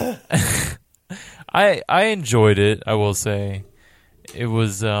 I enjoyed it. I will say, it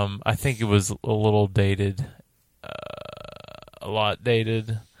was. I think it was a little dated, a lot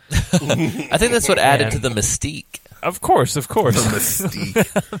dated. I think that's what added to the mystique. Of course. The mystique.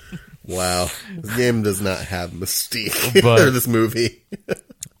 Wow, this game does not have mystique. Or this movie.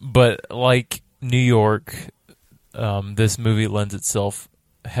 But like New York, this movie lends itself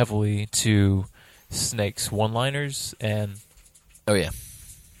heavily to Snake's one-liners, and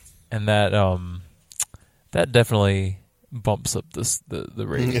and that definitely bumps up the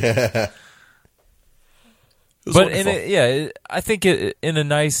rating. But I think in a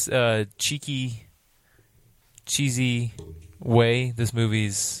nice cheesy way, this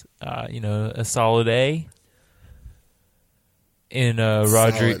movie's a solid A. In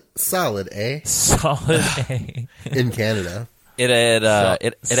Roger, solid A, solid A in Canada. It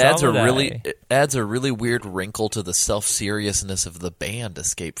adds a really weird wrinkle to the self-seriousness of the band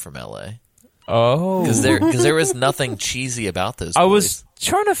Escape from LA. Oh, because there was nothing cheesy about those. I was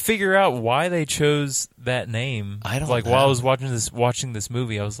trying to figure out why they chose that name. I don't know. While I was watching this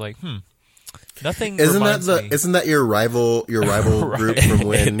movie, I was like, nothing. Isn't that your rival Right. group from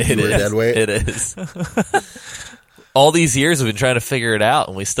when you were Deadweight? It is. All these years we've been trying to figure it out,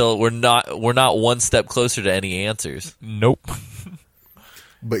 and we're not one step closer to any answers. Nope.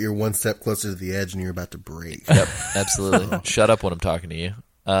 But you're one step closer to the edge, and you're about to break. Yep, absolutely. Shut up when I'm talking to you.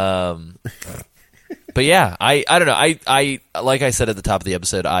 But yeah, I don't know. I like I said at the top of the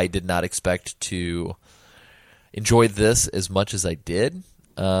episode, I did not expect to enjoy this as much as I did.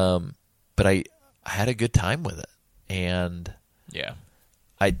 But I had a good time with it, and yeah,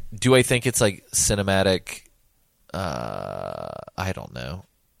 I think it's like cinematic. I don't know,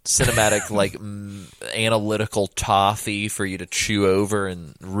 cinematic like analytical toffee for you to chew over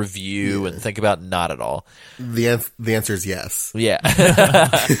and review and think about. Not at all. The answer is yes. Yeah,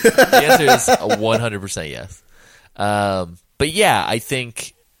 the answer is 100% yes. But yeah, I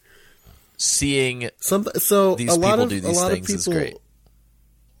think seeing these people do these things is great.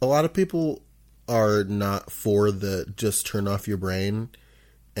 A lot of people are not for the just turn off your brain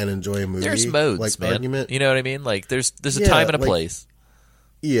and enjoy a movie. There's modes, like man. Argument. You know what I mean? Like there's a time and a place.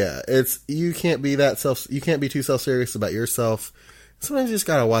 Yeah, you can't be too self-serious about yourself. Sometimes you just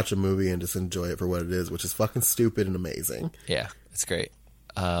gotta watch a movie and just enjoy it for what it is, which is fucking stupid and amazing. Yeah. It's great.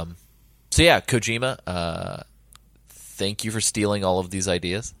 So yeah, Kojima, thank you for stealing all of these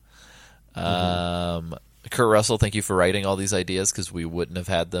ideas. Kurt Russell, thank you for writing all these ideas because we wouldn't have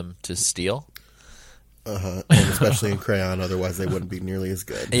had them to steal. And especially in crayon, otherwise they wouldn't be nearly as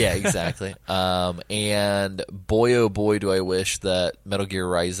good. Yeah, exactly. And boy, oh boy, do I wish that Metal Gear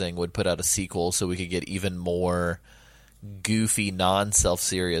Rising would put out a sequel so we could get even more goofy,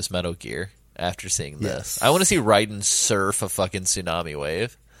 non-self-serious Metal Gear after seeing this. Yes. I want to see Raiden surf a fucking tsunami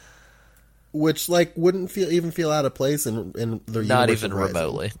wave. Which, like, wouldn't even feel out of place in the Not universe even of Rising.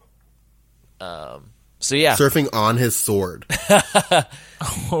 remotely. So yeah. Surfing on his sword.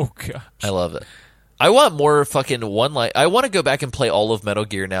 Oh god. I love it. I want more fucking one-line. I want to go back and play all of Metal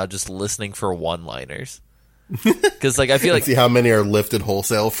Gear now, just listening for one-liners. Because like I feel like See how many are lifted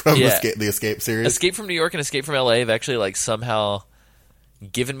wholesale from Yeah. the Escape series. Escape from New York and Escape from LA have actually like somehow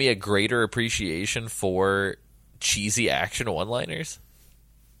given me a greater appreciation for cheesy action one-liners.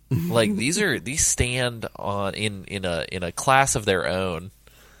 Like these stand on in a class of their own.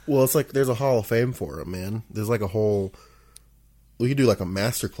 Well, it's like there's a Hall of Fame for them, man. There's like a whole. We could do like a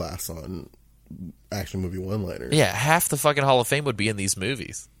master class on action movie one-liners. Yeah, half the fucking Hall of Fame would be in these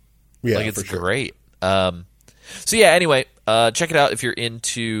movies. Yeah, Like it's for sure. great. So yeah, anyway, check it out if you're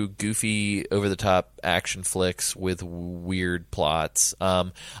into goofy, over-the-top action flicks with weird plots.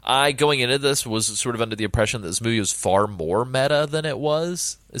 I, going into this, was sort of under the impression that this movie was far more meta than it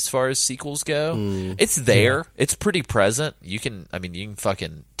was as far as sequels go. It's there. Yeah. It's pretty present. You can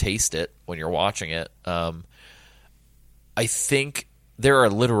fucking taste it when you're watching it. I think there are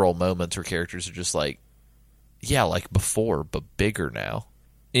literal moments where characters are just like, yeah, like before, but bigger now.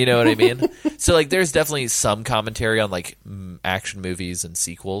 You know what I mean? So, like, there's definitely some commentary on, like, action movies and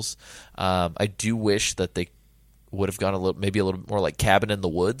sequels. I do wish that they would have gone maybe a little more like Cabin in the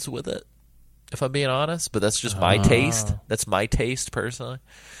Woods with it, if I'm being honest. But that's just my taste. That's my taste, personally.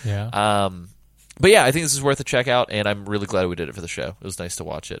 Yeah. But, yeah, I think this is worth a check out, and I'm really glad we did it for the show. It was nice to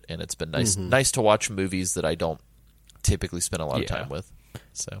watch it, and it's been nice to watch movies that I don't typically spend a lot of time with.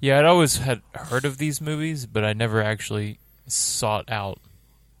 So yeah, I'd always had heard of these movies, but I never actually sought out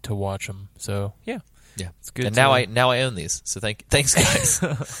to watch them. So yeah, it's good. And now I own these. So thanks guys.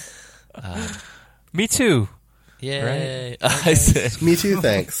 Me too. Yay! Right? Me too.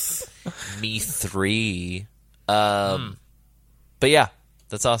 Thanks. Me 3. But yeah,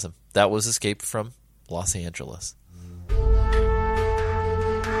 that's awesome. That was Escape from Los Angeles.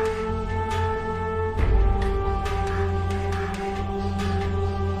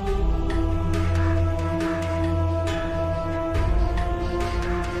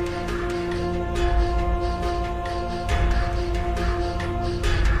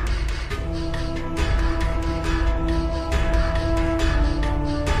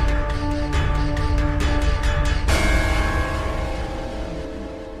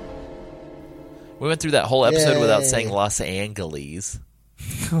 We went through that whole episode without saying Los Angeles.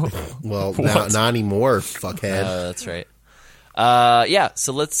 Well, not anymore, fuckhead. That's right. Yeah,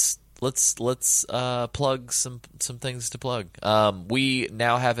 so let's plug some things to plug. We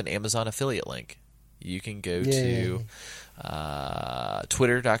now have an Amazon affiliate link. You can go to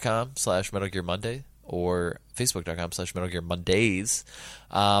twitter.com/Metal Gear Monday or facebook.com/Metal Gear Mondays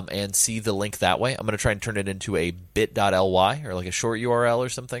and see the link that way. I'm going to try and turn it into a bit.ly or like a short URL or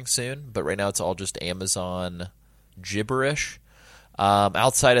something soon, but right now it's all just Amazon gibberish.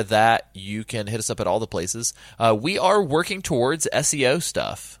 Outside of that, you can hit us up at all the places. We are working towards SEO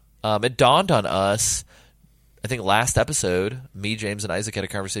stuff. It dawned on us, I think last episode, me, James, and Isaac had a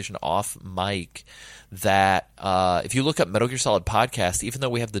conversation off mic that if you look up Metal Gear Solid Podcast, even though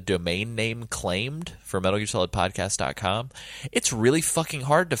we have the domain name claimed for MetalGearSolidPodcast.com, it's really fucking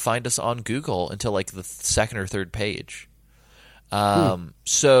hard to find us on Google until like the second or third page.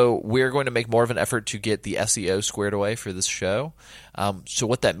 So we're going to make more of an effort to get the SEO squared away for this show. So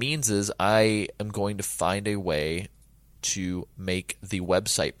what that means is I am going to find a way to make the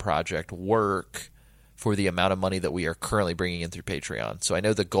website project work for the amount of money that we are currently bringing in through Patreon. So I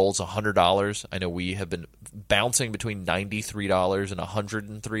know the goal's $100. I know we have been bouncing between $93 and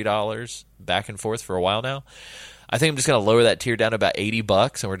 $103 back and forth for a while now. I think I'm just going to lower that tier down to about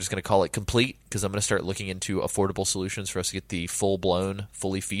 $80, and we're just going to call it complete because I'm going to start looking into affordable solutions for us to get the full-blown,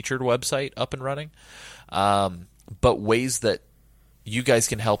 fully featured website up and running. But ways that you guys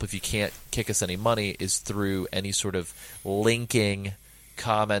can help if you can't kick us any money is through any sort of linking,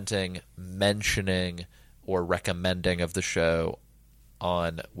 commenting, mentioning, or recommending of the show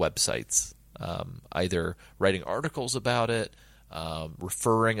on websites. Either writing articles about it,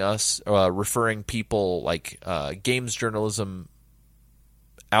 referring people like games journalism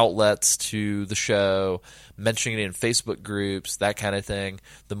outlets to the show, mentioning it in Facebook groups, that kind of thing,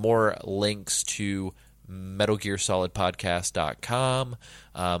 the more links to MetalGearSolidPodcast.com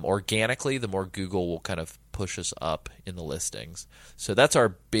organically, the more Google will kind of push us up in the listings. So that's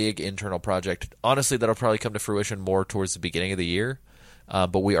our big internal project. Honestly, that'll probably come to fruition more towards the beginning of the year,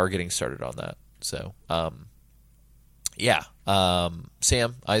 but we are getting started on that. So, yeah.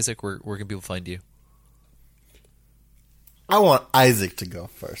 Sam, Isaac, where can people find you? I want Isaac to go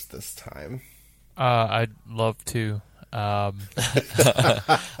first this time. I'd love to. I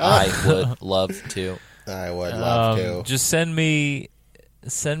would love to. I would love to. Just send me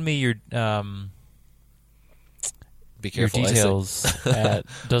your Be your careful, details at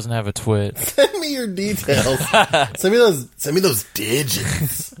doesn't have a twit. Send me your details. Send me those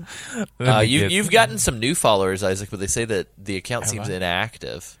digits. You've gotten some new followers, Isaac, but they say that the account seems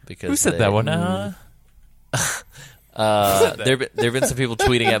inactive because Who said that one? There've been some people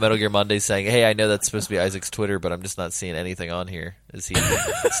tweeting at Metal Gear Monday saying, "Hey, I know that's supposed to be Isaac's Twitter, but I'm just not seeing anything on here. Is he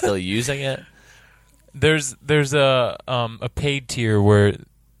still using it?" There's a paid tier where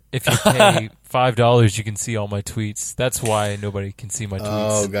if you pay $5, you can see all my tweets. That's why nobody can see my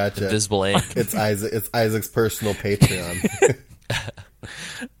tweets. Oh, gotcha. Invisible ink. It's Isaac's personal Patreon.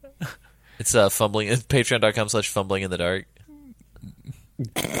 It's fumbling. It's Patreon.com/fumbling in the dark.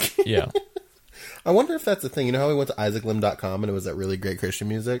 Yeah. I wonder if that's the thing. You know how we went to IsaacLim.com and it was that really great Christian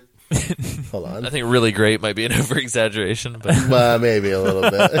music? Hold on. I think really great might be an over exaggeration, but Maybe a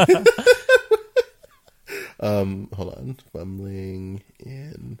little bit. Hold on. Fumbling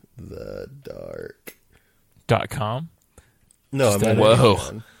in the dark. .com? No, I'm whoa.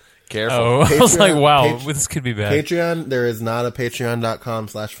 Patreon. Careful. Oh, I was like, wow, this could be bad. Patreon, there is not a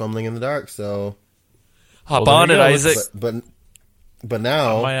Patreon.com/fumbling in the dark, so Hop Well, on there it, you go. Isaac. but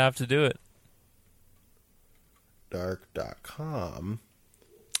now I might have to do it. dark.com.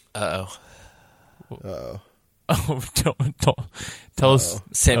 Uh-oh. Oh, don't tell us.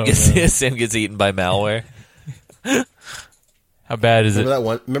 Sam Oh, gets no. Sam gets eaten by malware. How bad is it?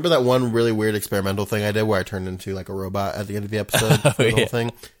 Remember that one really weird experimental thing I did where I turned into like a robot at the end of the episode for the whole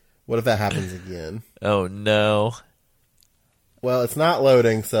thing? What if that happens again? Oh no. Well, it's not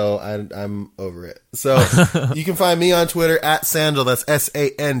loading, so I'm over it. So you can find me on Twitter at Sanjul. That's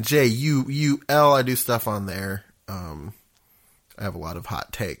SANJUUL. I do stuff on there. I have a lot of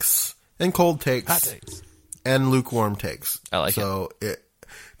hot takes and cold takes, and lukewarm takes. I like it. So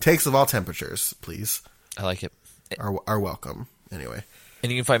takes of all temperatures, please, I like it. are welcome. Anyway.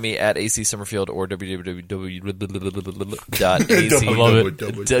 And you can find me at AC Summerfield or www.ac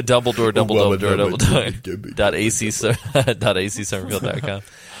Summerfield.com.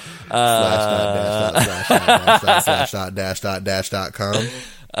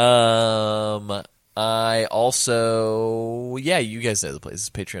 ////////////////////////////////////// I also, you guys know the places.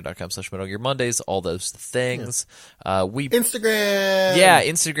 Patreon.com/Metal Gear Mondays, all those things. Instagram. Yeah,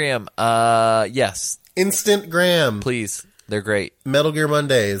 Instagram. Yes. Instantgram. Please. They're great. Metal Gear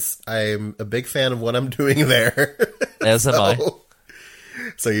Mondays. I'm a big fan of what I'm doing there. As am I.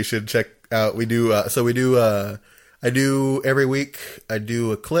 So you should check out. I do every week. I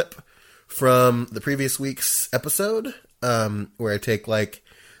do a clip from the previous week's episode, where I take like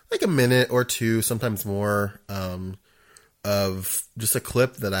a minute or two, sometimes more, of just a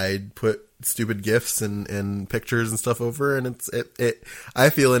clip that I put stupid GIFs and pictures and stuff over, and it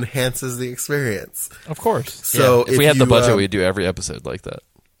I feel enhances the experience. Of course. So if we had the budget, we'd do every episode like that.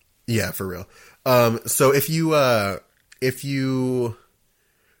 Yeah, for real. So if you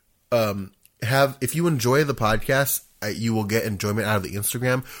enjoy the podcast, you will get enjoyment out of the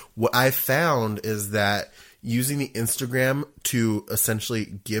Instagram. What I found is that using the Instagram to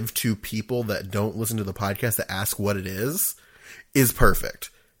essentially give to people that don't listen to the podcast that ask what it is perfect.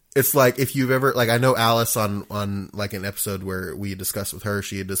 It's like if you've ever, like I know Alice on like an episode where we discussed with her,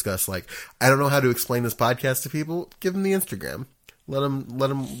 she had discussed like, I don't know how to explain this podcast to people. Give them the Instagram. Let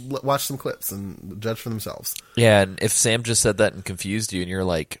them watch some clips and judge for themselves. Yeah, and if Sam just said that and confused you and you're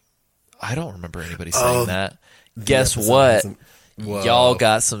like, I don't remember anybody saying that. Guess what? Y'all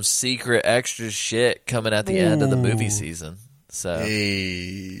got some secret extra shit coming at the end of the movie season. So,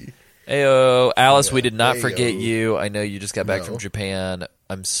 Heyo, Alice, we did not forget you. I know you just got back from Japan.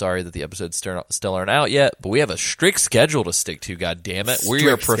 I'm sorry that the episodes still aren't out yet, but we have a strict schedule to stick to, God damn it. We're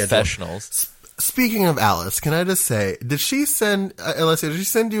your professionals. Speaking of Alice, can I just say, did she send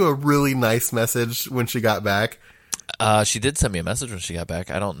you a really nice message when she got back? She did send me a message when she got back.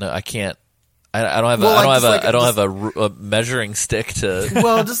 I don't know. I don't have Well, I don't like, have just like- I don't have a measuring stick to.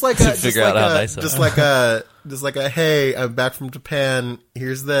 Well, just like To figure out how nice it just like a hey, I'm back from Japan.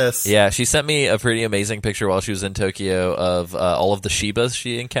 Here's this. Yeah, she sent me a pretty amazing picture while she was in Tokyo of all of the Shibas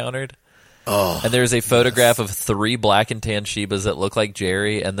she encountered. Oh, And there's a photograph of 3 black and tan Shibas that look like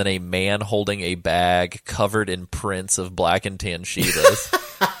Jerry, and then a man holding a bag covered in prints of black and tan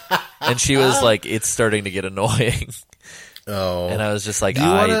Shibas. And she was like, "It's starting to get annoying." oh. And I was just like, Do you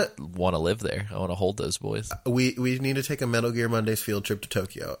I want to live there. I want to hold those boys. We need to take a Metal Gear Mondays field trip to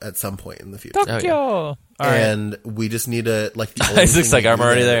Tokyo at some point in the future. Tokyo. All right. And we just need to like. The only Isaac's thing like, we I'm do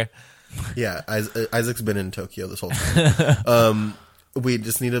already there. Yeah, Isaac's been in Tokyo this whole time. We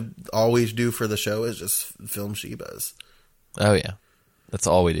just need to all we do for the show is just film Shibas. Oh yeah, that's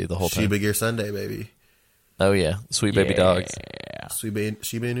all we do the whole time. Shiba Gear Sunday, baby. Oh yeah, sweet baby dogs. Shiba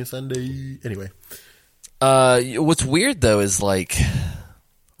Inu Sunday. Anyway, What's weird though is like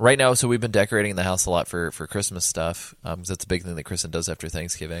right now. So we've been decorating the house a lot for Christmas stuff because that's a big thing that Kristen does after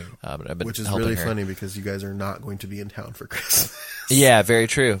Thanksgiving. And I've been which is helping really her. funny because you guys are not going to be in town for Christmas. Yeah, very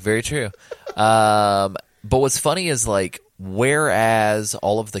true, very true. But what's funny is like, whereas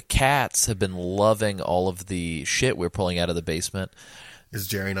all of the cats have been loving all of the shit we're pulling out of the basement, Is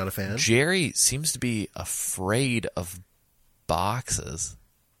Jerry not a fan? Jerry seems to be afraid of boxes.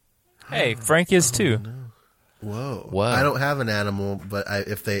 Hey, Frank is too. Whoa. Whoa. I don't have an animal, but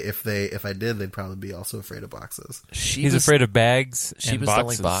if I did, they'd probably be also afraid of boxes. He's afraid of bags She and was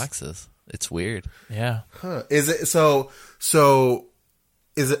boxes. selling boxes. It's weird. Yeah. Huh. Is it so?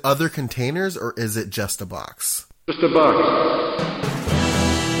 Is it other containers or is it just a box? Just a box.